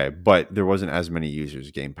 Okay, but there wasn't as many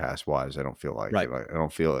users Game Pass wise. I don't feel like right. I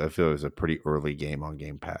feel it was a pretty early game on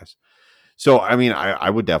Game Pass. So I mean, I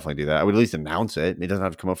would definitely do that. I would at least announce it. It doesn't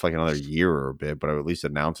have to come up for like another year or a bit, but I would at least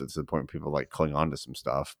announce it to the point where people like cling on to some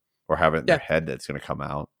stuff or have it in their head that it's going to come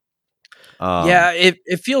out. Yeah,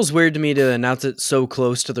 it feels weird to me to announce it so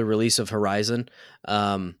close to the release of Horizon.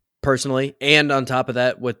 Personally, and on top of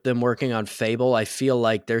that, with them working on Fable, I feel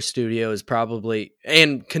like their studio is probably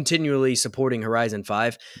and continually supporting Horizon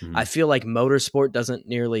 5. Mm-hmm. I feel like Motorsport doesn't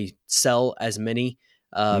nearly sell as many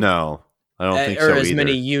no, I don't think or so as either.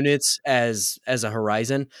 many units as a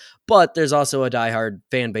Horizon, but there's also a diehard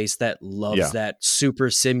fan base that loves that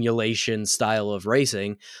super simulation style of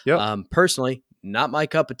racing. Yep. Personally, not my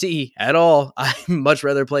cup of tea at all. I much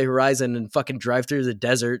rather play Horizon and fucking drive through the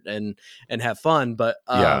desert and have fun. But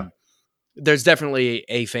there's definitely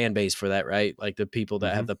a fan base for that, right? Like the people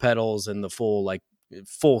that have the pedals and the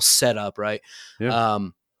full setup, right? Yeah.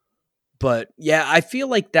 But yeah, I feel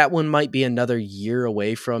like that one might be another year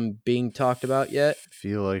away from being talked about yet.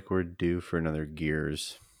 Feel like we're due for another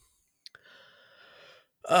Gears.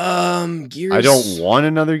 Gears. I don't want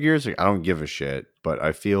another Gears. I don't give a shit, but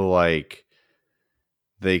I feel like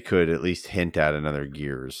they could at least hint at another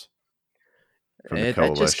Gears from the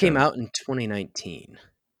Coalition. That just came out in 2019.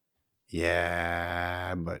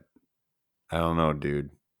 Yeah, but I don't know,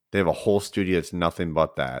 dude. They have a whole studio that's nothing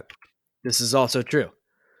but that. This is also true.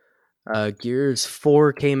 Gears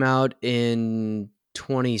 4 came out in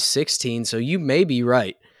 2016, so you may be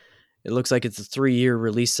right. It looks like it's a 3-year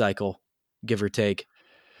release cycle, give or take.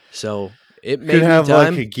 So it Could may be have like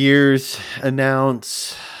time. a Gears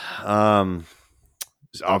announce. Um,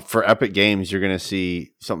 for Epic Games, you're gonna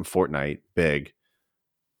see something Fortnite big.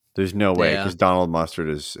 There's no way Yeah. because Donald Mustard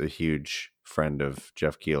is a huge friend of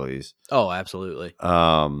Jeff Keighley's. Oh, absolutely.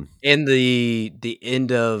 Um, And the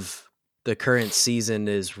end of the current season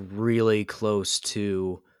is really close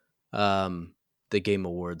to the Game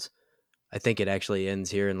Awards. I think it actually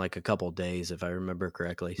ends here in like a couple days, if I remember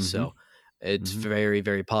correctly. mhm, So it's mhm. very,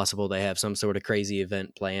 very possible they have some sort of crazy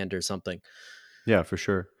event planned or something. Yeah, for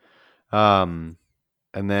sure. Um,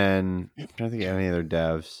 and then I'm trying to think of any other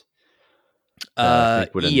devs that I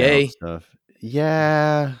think would EA announce stuff.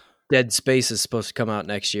 Yeah. Dead Space is supposed to come out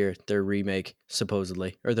next year. Their remake,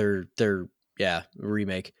 supposedly, or their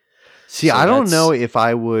remake. See, So I don't know that's if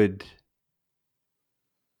I would.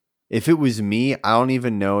 If it was me, I don't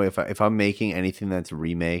even know if I'm making anything that's a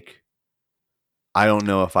remake. I don't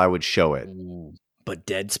know if I would show it. Ooh. But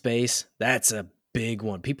Dead Space, that's a big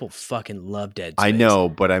one. People fucking love Dead I Space. know,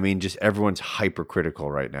 but I mean, just everyone's hypercritical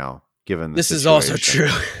right now, given the This is also situation.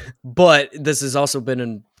 true, but this has also been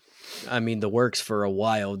in, I mean, the works for a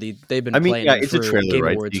while. They've been I mean, yeah, planning it's a for trailer, Game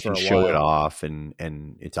right? So Awards you for can a show it while. off, and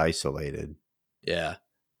it's isolated. Yeah,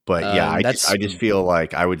 But yeah, that's I just feel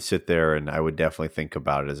like I would sit there and I would definitely think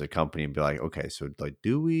about it as a company and be like, okay, so like,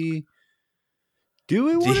 do we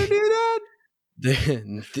want to the, do that?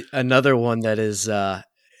 another one that is a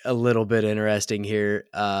little bit interesting here,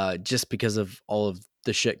 just because of all of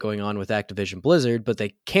the shit going on with Activision Blizzard, but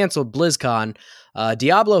they canceled BlizzCon.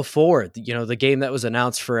 Diablo 4, the game that was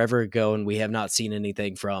announced forever ago and we have not seen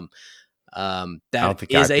anything from. I That don't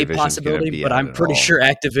think is a Activision's going to possibility, be but at I'm it at pretty all. sure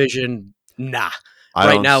Activision, nah, I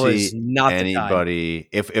right don't now is see not the time. anybody.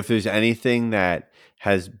 If there's anything that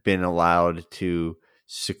has been allowed to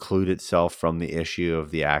seclude itself from the issue of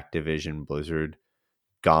the Activision Blizzard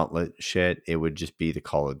gauntlet shit, it would just be the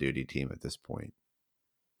Call of Duty team at this point,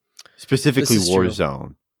 This specifically is true.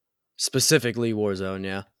 Warzone, Specifically Warzone,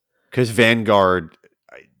 yeah. because Vanguard.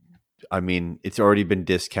 I mean, it's already been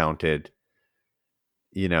discounted.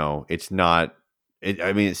 You know, it's not.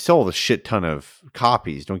 I mean, it sold a shit ton of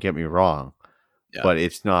copies. Don't get me wrong, Yeah. but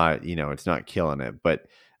it's not. You know, it's not killing it. But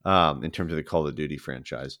in terms of the Call of Duty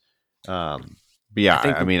franchise, but yeah, I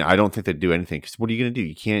think I mean, I don't think they'd do anything because what are you going to do?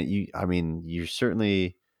 You can't. I mean, you're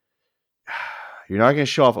certainly you're not going to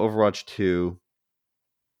show off Overwatch 2.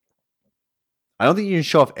 I don't think you can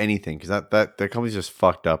show off anything because that company's just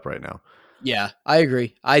fucked up right now. Yeah, I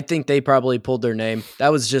agree. I think they probably pulled their name.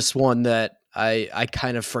 That was just one that I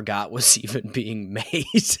kind of forgot was even being made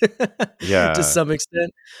to Yeah. some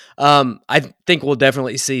extent. I think we'll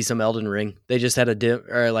definitely see some Elden Ring. They just had a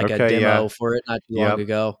a Okay. Yeah. demo for it not too long Yep.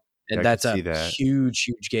 ago, Yeah, and I could that's a see that. huge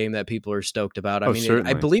game that people are stoked about. I Oh, mean, I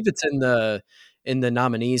certainly. believe it's in the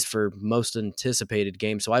nominees for most anticipated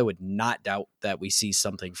game, so I would not doubt that we see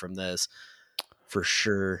something from this for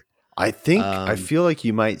sure. I feel like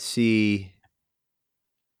you might see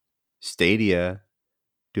Stadia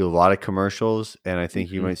do a lot of commercials, and I think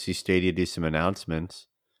you Mhm. might see Stadia do some announcements.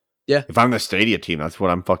 Yeah. If I'm the Stadia team, that's what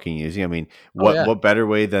I'm fucking using. I mean, Oh yeah. what better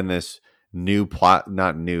way than this new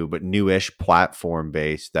not new, but newish platform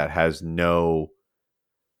base that has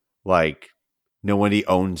like nobody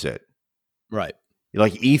owns it. Right.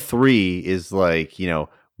 Like E3 is like,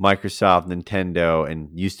 Microsoft, Nintendo,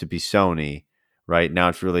 and used to be Sony, right? Now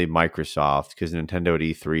it's really Microsoft because Nintendo at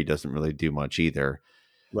E3 doesn't really do much either.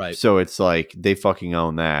 Right. So it's like they fucking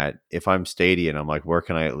own that. If I'm Stadia and I'm like, where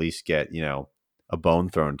can I at least get, a bone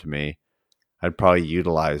thrown to me? I'd probably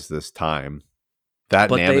utilize this time. That and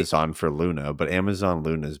But they Amazon for Luna, but Amazon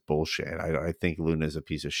Luna is bullshit. I think Luna is a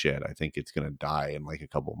piece of shit. I think it's gonna die in like a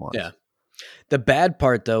couple months. Yeah. The bad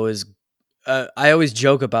part though is I always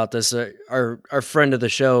joke about this. Our friend of the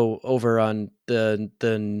show over on the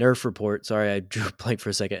Nerf report. Sorry, I drew a blank for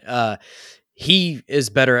a second. He is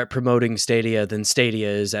better at promoting Stadia than Stadia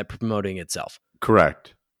is at promoting itself.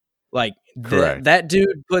 Correct. Like Correct. that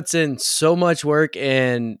dude puts in so much work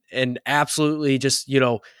and absolutely just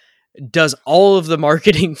does all of the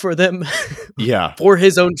marketing for them Yeah. for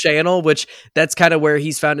his own channel, which that's kind of where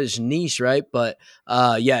he's found his niche, right? But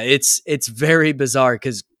yeah, it's very bizarre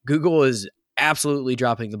because Google is absolutely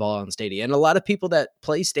dropping the ball on Stadia, and a lot of people that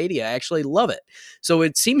play Stadia actually love it. So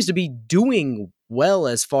it seems to be doing well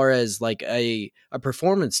as far as like a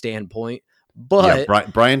performance standpoint. Yeah.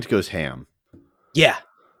 But Bryant goes ham yeah,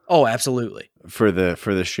 oh, absolutely. for the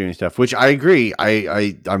streaming stuff, which I agree.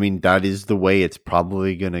 I mean that is the way it's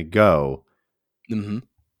probably gonna go Hmm.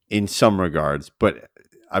 in some regards, but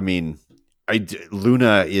I mean,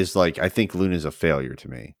 Luna is like, I think Luna is a failure to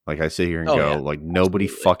me. Like I sit here and Oh go, yeah, like nobody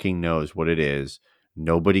absolutely. fucking knows what it is.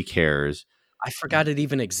 Nobody cares. I forgot it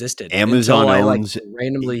even existed until Amazon I like owns,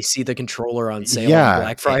 randomly see the controller on sale on yeah,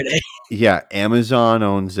 Black Friday. yeah. Amazon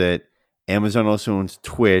owns it. Amazon also owns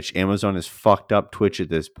Twitch. Amazon has fucked up Twitch at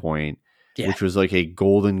this point, Yeah, which was like a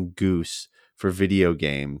golden goose for video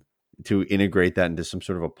game to integrate that into some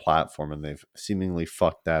sort of a platform, and they've seemingly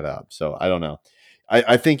fucked that up. So I don't know.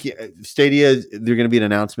 I think Stadia, they're going to be an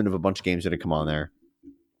announcement of a bunch of games that have come on there.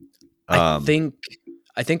 I Um, think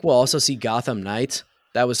I think we'll also see Gotham Knights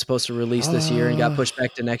that was supposed to release this year and got I pushed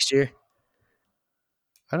back to next year.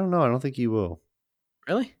 don't know. I don't think you will.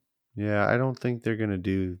 Really? Yeah, I don't think they're going to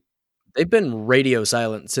do. They've been radio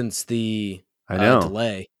silent since the I know.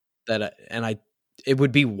 delay. And I, it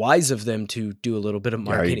would be wise of them to do a little bit of Yeah,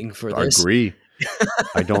 marketing for I this. agree.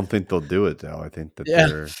 I don't think they'll do it though. I think that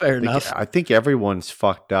Yeah, fair enough. I think everyone's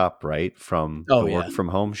fucked up, right? From Oh the yeah, work from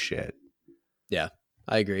home shit. yeah,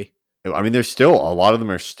 I agree. I mean, there's still a lot of them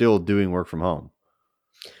are still doing work from home.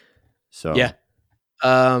 Yeah. So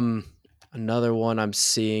Um, Another one I'm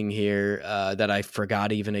seeing here that I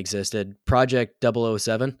forgot even existed: Project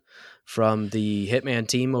 007 from the Hitman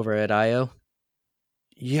team over at IO.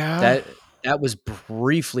 yeah, That was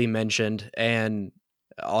briefly mentioned, and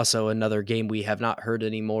also another game we have not heard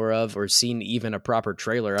any more of or seen even a proper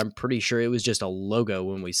trailer. I'm pretty sure it was just a logo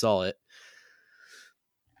when we saw it.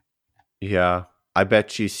 yeah. I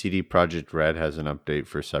bet you CD Project Red has an update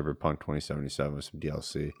for Cyberpunk 2077 with some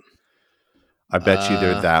DLC. I bet you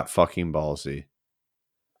they're Uh, that fucking ballsy.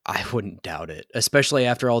 I wouldn't doubt it, especially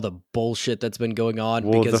after all the bullshit that's been going on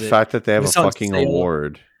Well, the because it fact that they have a was on fucking sale.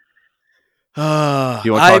 award. Do you want to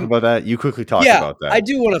talk I'm about that? You quickly talk Yeah, about I that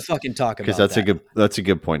do want to fucking talk because about that. that's a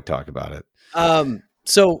good point to talk about it.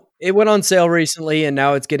 So it went on sale recently, and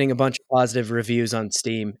now it's getting a bunch of positive reviews on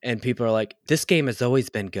Steam. And people are like, "This game has always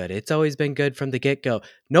been good. It's always been good from the get go."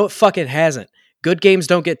 No, it fucking hasn't. Good games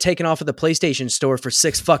don't get taken off of the PlayStation Store for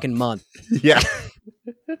 6 fucking months. Yeah.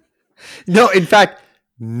 No, in fact,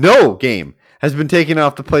 no game has been taken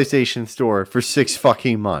off the PlayStation Store for 6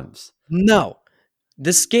 fucking months. No,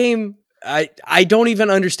 this game. I don't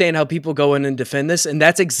even understand how people go in and defend this, and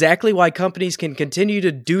that's exactly why companies can continue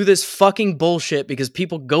to do this fucking bullshit because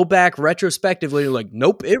people go back retrospectively and like,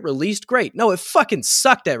 nope, it released great. No, it fucking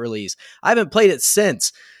sucked at release. I haven't played it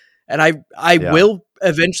since. And I Yeah. will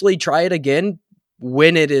eventually try it again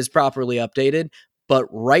when it is properly updated. But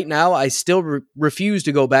right now, I still refuse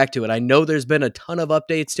to go back to it. I know there's been a ton of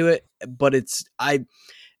updates to it, but I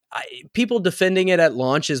people defending it at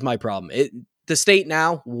launch is my problem. The state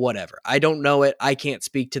now, whatever. I don't know it. I can't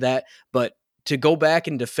speak to that. But to go back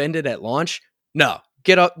and defend it at launch, no.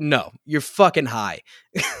 Get up. No, you're fucking high.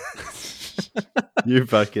 You're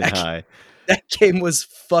fucking that, high. that game was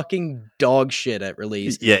fucking dog shit at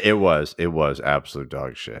release. Yeah, it was. It was absolute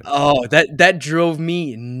dog shit. Oh, that drove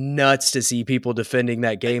me nuts to see people defending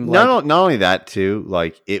that game. Like, Not only that too,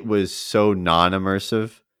 like it was so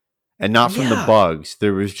non-immersive and not from the yeah, bugs.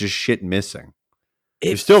 There was just shit missing.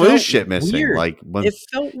 There it still is felt shit missing. weird. Like when It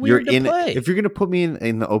felt you're weird to in play. if you're gonna put me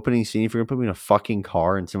in the opening scene, if you're gonna put me in a fucking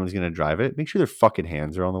car and someone's gonna drive it, make sure their fucking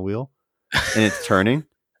hands are on the wheel and it's turning.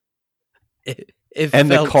 It And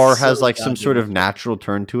the felt car so has like some sort goddamn of natural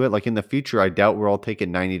turn to it. Like in the future, I doubt we're all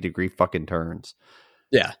taking 90-degree fucking turns.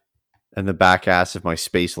 yeah. And the back ass of my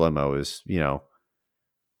space limo is,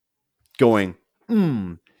 going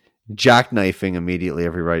jackknifing immediately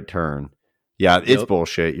every right turn. Yeah, it's Yep.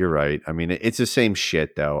 bullshit. You're right. I mean, it's the same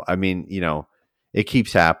shit though. I mean, it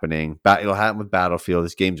keeps happening. It'll happen with Battlefield.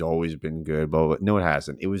 This game's always been good, but no, it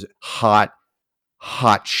hasn't. It was hot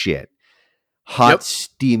shit, hot Yep.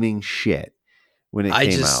 steaming shit when it I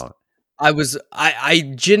came just out.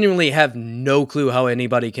 I genuinely have no clue how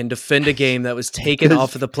anybody can defend a game that was taken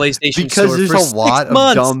off of the PlayStation Because Store there's for a lot 6 of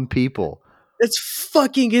months. dumb people. It's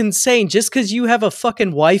fucking insane. Just because you have a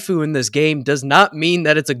fucking waifu in this game does not mean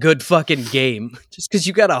that it's a good fucking game. Just because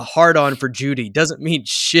you got a hard on for Judy doesn't mean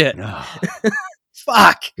shit.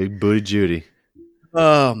 Fuck. Big booty Judy.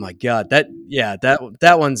 Oh my god. That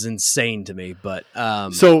one's insane to me. But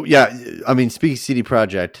So yeah, I mean, speaking of CD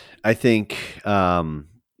Projekt, I think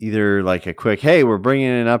either like a quick, hey, we're bringing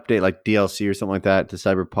an update like DLC or something like that to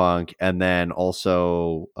Cyberpunk, and then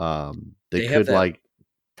also they have could that. like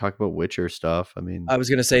talk about Witcher stuff. I mean, I was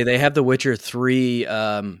gonna say they have the Witcher 3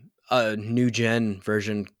 a new gen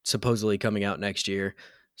version supposedly coming out next year.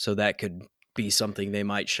 So that could be something they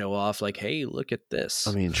might show off, like, hey, look at this.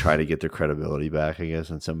 I mean, try to get their credibility back, I guess,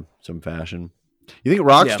 in some fashion. You think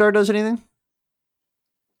Yeah. Rockstar does anything?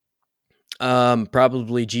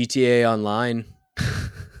 Probably GTA Online.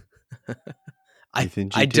 You I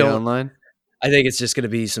think I GTA don't. Online? I think it's just going to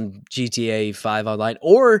be some GTA 5 online,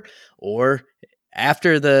 or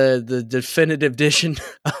after the definitive edition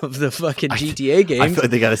of the fucking GTA I feel games, like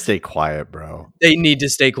they got to stay quiet, bro. they need to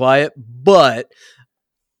stay quiet. But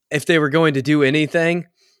if they were going to do anything,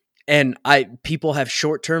 and people have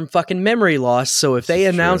short term fucking memory loss, so if This they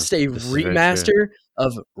is true. announced a This is very true. remaster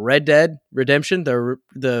of Red Dead Redemption,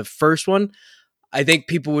 the first one, I think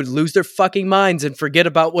people would lose their fucking minds and forget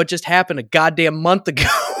about what just happened a goddamn month ago.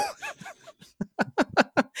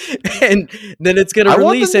 And then it's gonna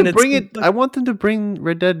release, and it's I want them to bring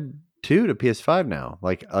Red Dead 2 to PS5 now,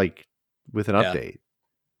 like with an yeah. update.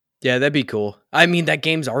 Yeah, that'd be cool. I mean, that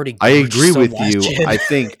game's already. I agree so with last you. gen. I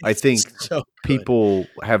think So good. people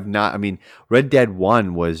have not. I mean, Red Dead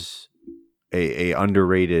 1 was a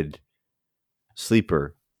underrated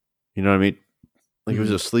sleeper. You know what I mean? Like it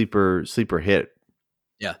was a sleeper hit.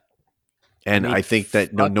 Yeah. And I think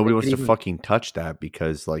that nobody wants to even fucking touch that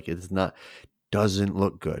because like doesn't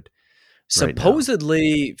look good. right now.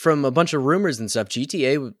 supposedly from a bunch of rumors and stuff,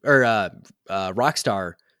 GTA or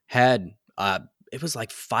Rockstar had it was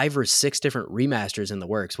like 5 or 6 different remasters in the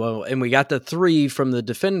works. Well, and we got the 3 from the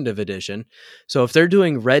definitive edition. So if they're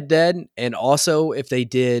doing Red Dead, and also if they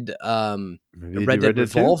did Maybe they Red do Dead 2?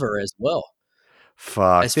 Revolver as well.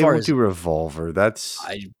 Fuck, As they far won't as do Revolver. That's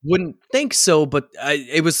I wouldn't think so, but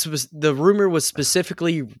the rumor was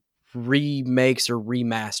specifically remakes or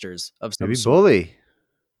remasters of some maybe sort. Bully.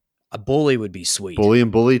 A Bully would be sweet. Bully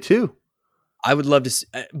and Bully 2. I would love to see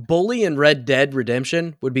Bully and Red Dead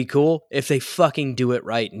Redemption would be cool if they fucking do it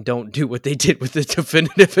right and don't do what they did with the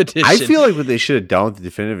definitive edition. I feel like what they should have done with the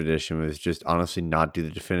definitive edition was just honestly not do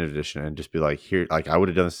the definitive edition and just be like, here, like I would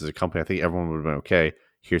have done this as a company. I think everyone would have been okay.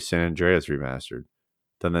 Here's San Andreas remastered.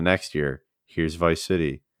 Then the next year, here's Vice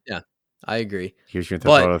City. Yeah, I agree. Here's Grand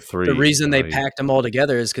Theft Auto But 3. the reason they packed them all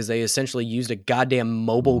together is because they essentially used a goddamn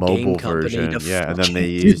mobile game company version, to yeah, and then they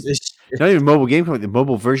do used this shit. not even mobile game company, the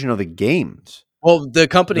mobile version of the games. Well, the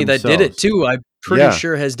company that did it themselves. too, I'm pretty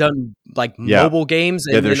sure has done like Yeah. mobile games,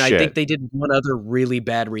 Yeah, and they're then I think shit. they did one other really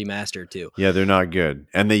bad remaster too. Yeah, they're not good,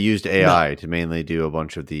 and they used AI to mainly do a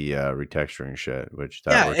bunch of the retexturing shit, which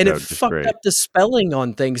that worked and out it just fucked great. up the spelling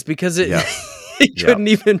on things because it Yeah. it couldn't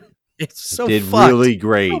even. It's so did fucked. really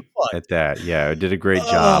great fucked. at that. Yeah, it did a great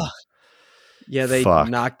job. Yeah, they Fuck.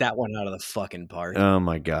 knocked that one out of the fucking park. Oh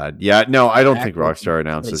my god. Yeah, no, I don't think Backwards Rockstar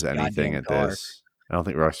announces goddamn anything at car. this. I don't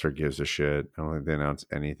think Rockstar gives a shit. I don't think they announce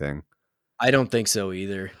anything. I don't think so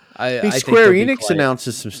either. I Maybe think Square they'll be Enix quiet.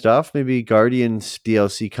 announces some stuff. Maybe Guardians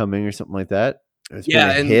DLC coming or something like that. It's been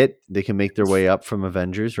a and- hit. They can make their way up from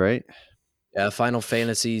Avengers, right? Yeah, Final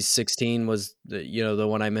Fantasy 16 was the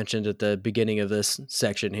one I mentioned at the beginning of this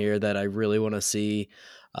section here that I really want to see.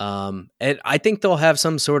 And I think they'll have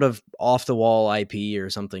some sort of off the wall IP or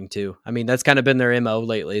something too. I mean, that's kind of been their MO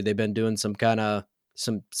lately. They've been doing some kind of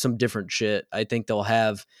some different shit. I think they'll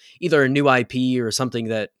have either a new IP or something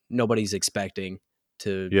that nobody's expecting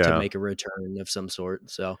to make a return of some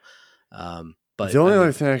sort. So, but the only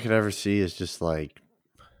other thing I could ever see is just like,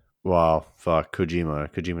 wow, fuck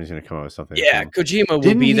Kojima. Kojima's gonna come out with something. Yeah, Kojima will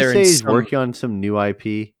Didn't be he there. Say in he's working on some new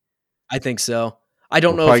IP. I think so. I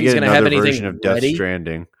don't know We'll if he's going to have anything version of ready. Death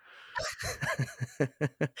Stranding.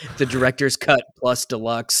 The director's cut plus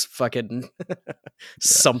deluxe, fucking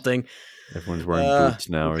something. Everyone's wearing boots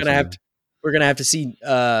now. We're gonna have to see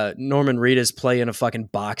Norman Reedus play in a fucking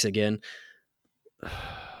box again.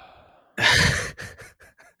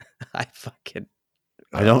 I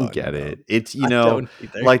don't get it. It's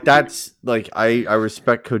like that's like I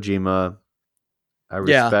respect Kojima. I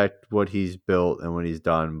respect what he's built and what he's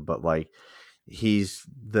done, but like he's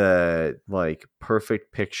the like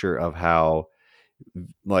perfect picture of how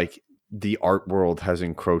like the art world has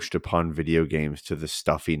encroached upon video games to the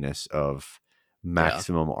stuffiness of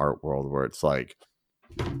maximum art world, where it's like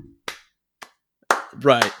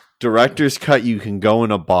right director's cut, you can go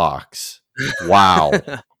in a box. Wow.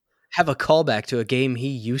 Have a callback to a game he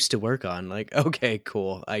used to work on. Like, okay,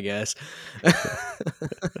 cool, I guess.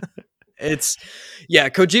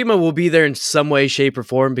 Kojima will be there in some way, shape, or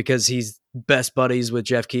form because he's best buddies with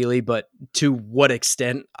Jeff Keighley, but to what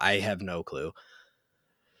extent, I have no clue.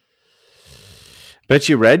 Bet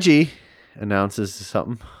you Reggie announces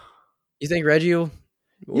something. You think Reggie will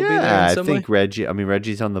be there in some way?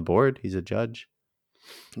 Reggie's on the board. He's a judge.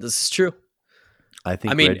 This is true.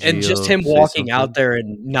 Reggie and just him walking out there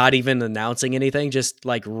and not even announcing anything, just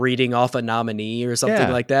like reading off a nominee or something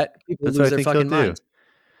like that, people lose their fucking minds.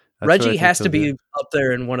 Reggie has to be up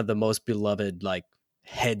there in one of the most beloved like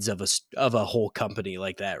heads of a whole company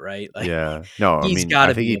like that, right? Like, yeah. No,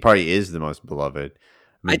 I think he probably is the most beloved.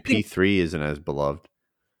 I mean, P3 isn't as beloved.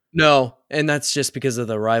 No, and that's just because of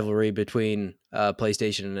the rivalry between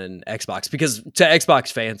PlayStation and Xbox. Because to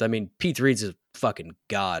Xbox fans, I mean, P3 is a fucking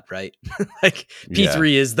god, right? Like Yeah.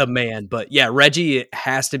 P3 is the man. But yeah, Reggie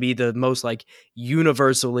has to be the most like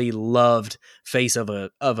universally loved face of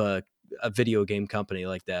a video game company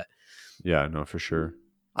like that. Yeah, no, for sure.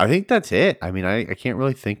 I think that's it. I mean, I can't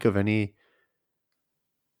really think of any.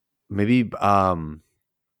 Maybe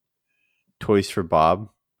Toys for Bob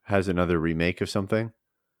has another remake of something.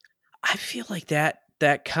 I feel like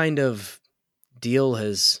that kind of deal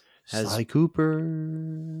has Sly Cooper.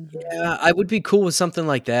 yeah, I would be cool with something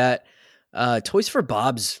like that. Toys for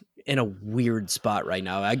Bob's in a weird spot right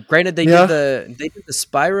now. Granted, Yeah. they did the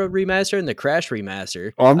Spyro remaster and the Crash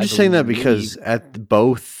remaster. Oh, I'm I just saying that believe. because at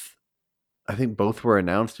both, I think both were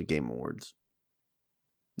announced at Game Awards,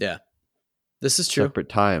 Yeah, this is true. separate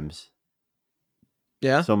times.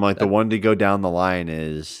 Yeah, So I'm like, the one to go down the line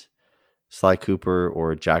is Sly Cooper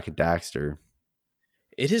or Jack and Daxter.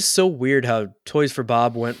 it is so weird how Toys for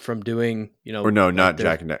Bob went from doing Or no, like not their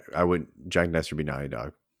Jack and I would Jack and Daxter would be Naughty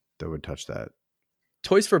Dog that would touch that.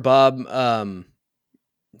 Toys for Bob.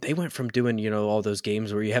 They went from doing all those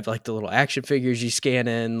games where you have like the little action figures you scan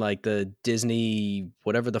in, like the Disney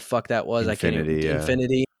whatever the fuck that was. I can't even Infinity, yeah.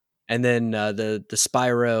 Infinity, and then the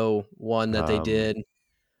Spyro one that they Um, did.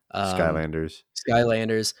 um, Skylanders.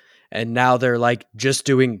 Skylanders, and now they're like just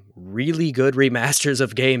doing really good remasters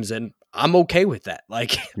of games, and I'm okay with that.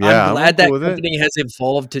 Like, I'm Yeah, I'm glad cool that with it. company has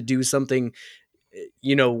evolved to do something,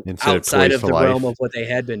 Instead of outside Toys of for the realm Life. of what they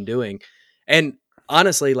had been doing. And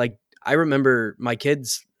honestly, like, I remember my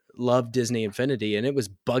kids loved Disney Infinity, and it was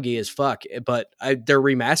buggy as fuck, but their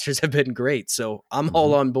remasters have been great, so I'm all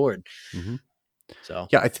Hmm. on board. Hmm. So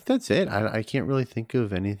Yeah, I think that's it. I can't really think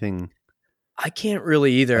of anything I can't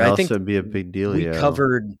really either. I else think that'd be a big we dealio.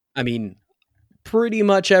 covered, I mean, pretty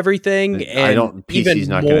much everything, I and don't. even PC's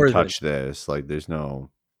not going to more than touch this. Like, there's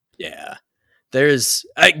no. yeah. There's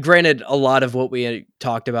granted a lot of what we had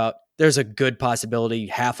talked about. There's a good possibility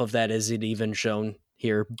half of that isn't even shown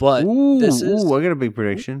here, but this is I got a big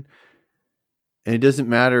prediction. And it doesn't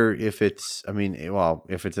matter if it's. I mean, well,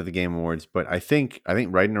 if it's at the Game Awards, but I think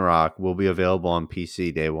Ragnarok will be available on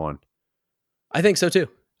PC day one. I think so too.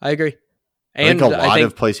 I agree. I think a And I lot think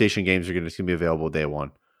of PlayStation games are going to be available day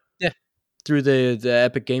one. yeah, through the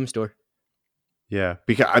Epic Game Store. Yeah,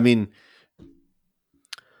 because I mean,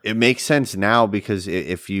 it makes sense now because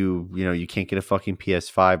if you can't get a fucking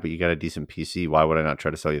PS5, but you got a decent PC, why would I not try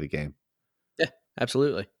to sell you the game? Yeah,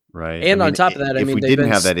 absolutely. Right. I And on mean, top of that, I if mean we didn't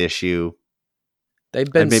have that issue, they've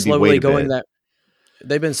I'd been maybe wait slowly a going bit.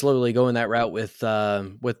 that route with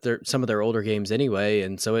some of their older games anyway,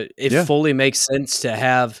 and so it Yeah. fully makes sense to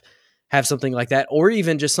have something like that, or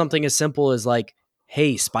even just something as simple as like,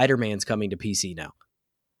 hey, Spider-Man's coming to PC now.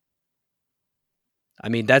 I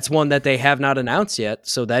mean, that's one that they have not announced yet,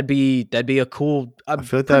 so that'd be a cool, I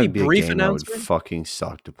feel like that pretty would be a brief game that would announcement. fucking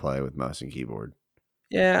suck to play with mouse and keyboard.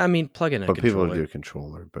 Yeah, I mean, plug in a But people would controller. do a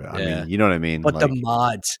controller. But I Yeah, mean, you know what I mean? but Like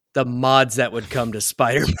the mods that would come to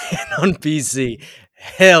Spider-Man on PC,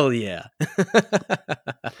 hell yeah.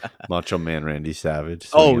 Macho Man Randy Savage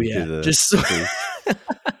Oh swinging through yeah, the just streets.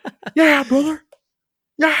 Yeah, brother.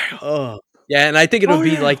 Yeah. oh yeah, and I think it'll Oh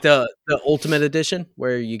be yeah. like the Ultimate Edition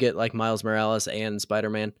where you get like Miles Morales and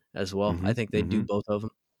Spider-Man as well. I Hmm. think they do Hmm. both of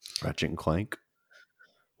them. Ratchet and Clank.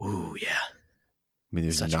 Ooh yeah, I mean,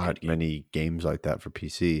 there's such a good not game, many games like that for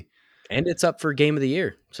PC. and it's up for Game of the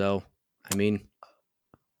Year. So I mean,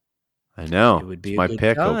 I it know. would It's be a my good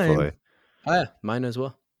pick, time. hopefully. Oh, yeah, mine as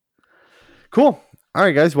well. Cool. All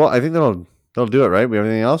right, guys. Well, I think that'll do it, right? We have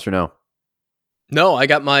anything else or no? No, I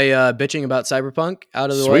got my bitching about Cyberpunk out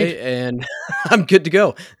of the Sweet. way, and I'm good to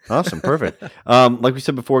go. Awesome. Perfect. Like we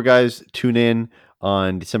said before, guys, tune in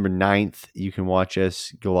on December 9th. You can watch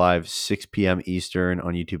us go live 6 p.m. Eastern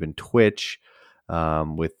on YouTube and Twitch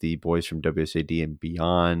with the boys from WSAD and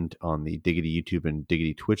beyond on the Diggity YouTube and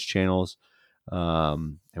Diggity Twitch channels.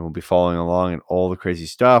 And we'll be following along and all the crazy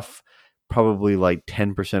stuff. Probably like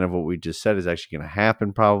 10% of what we just said is actually going to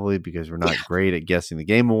happen, probably because we're not great at guessing the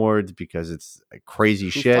Game Awards because it's crazy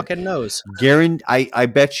Who shit. fucking knows? I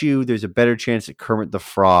bet you there's a better chance that Kermit the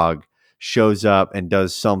Frog shows up and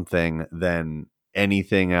does something than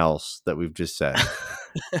anything else that we've just said.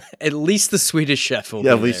 At least the Swedish Chef will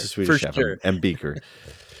Yeah, be at least there, the Swedish for Chef sure. and Beaker.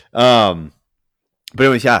 But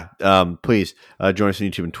anyways, yeah, please join us on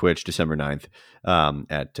YouTube and Twitch December 9th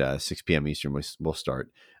at 6 p.m. Eastern. We'll start.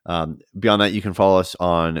 Beyond that, you can follow us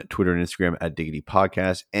on Twitter and Instagram at Diggity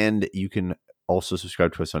Podcast, and you can also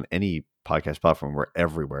subscribe to us on any podcast platform. We're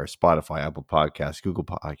everywhere: Spotify, Apple Podcasts, Google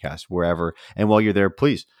Podcasts, wherever. And while you're there,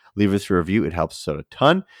 please leave us a review. It helps us out a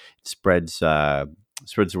ton. It spreads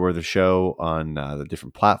spreads the word of the show on the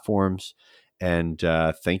different platforms. And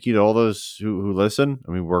thank you to all those who listen.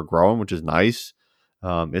 I mean, we're growing, which is nice.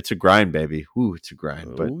 It's a grind, baby. Ooh, it's a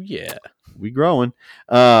grind, but yeah, we growing.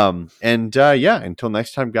 Until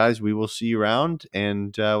next time, guys, we will see you around,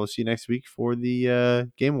 and we'll see you next week for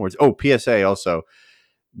the Game Awards. Oh, PSA also.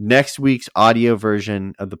 Next week's audio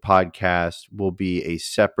version of the podcast will be a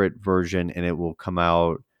separate version, and it will come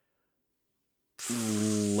out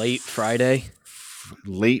late Friday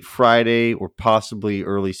or possibly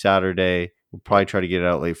early Saturday. We'll probably try to get it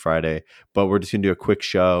out late Friday, but we're just going to do a quick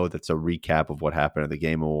show that's a recap of what happened at the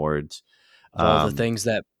Game Awards. All the things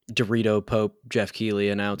that Dorito Pope Jeff Keighley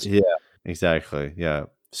announced. Yeah, exactly. Yeah.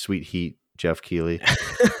 Sweet Heat Jeff Keighley.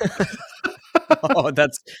 Oh,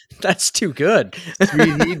 that's too good.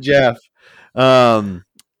 Sweet Heat Jeff. But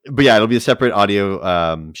yeah, it'll be a separate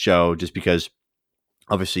audio show just because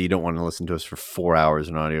obviously you don't want to listen to us for 4 hours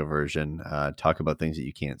in audio version, talk about things that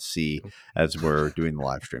you can't see as we're doing the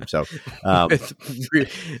live stream. So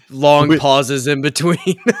with long pauses in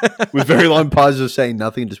between. With very long pauses of saying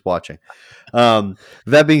nothing, just watching.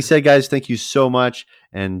 That being said, guys, thank you so much.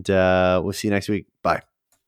 And we'll see you next week.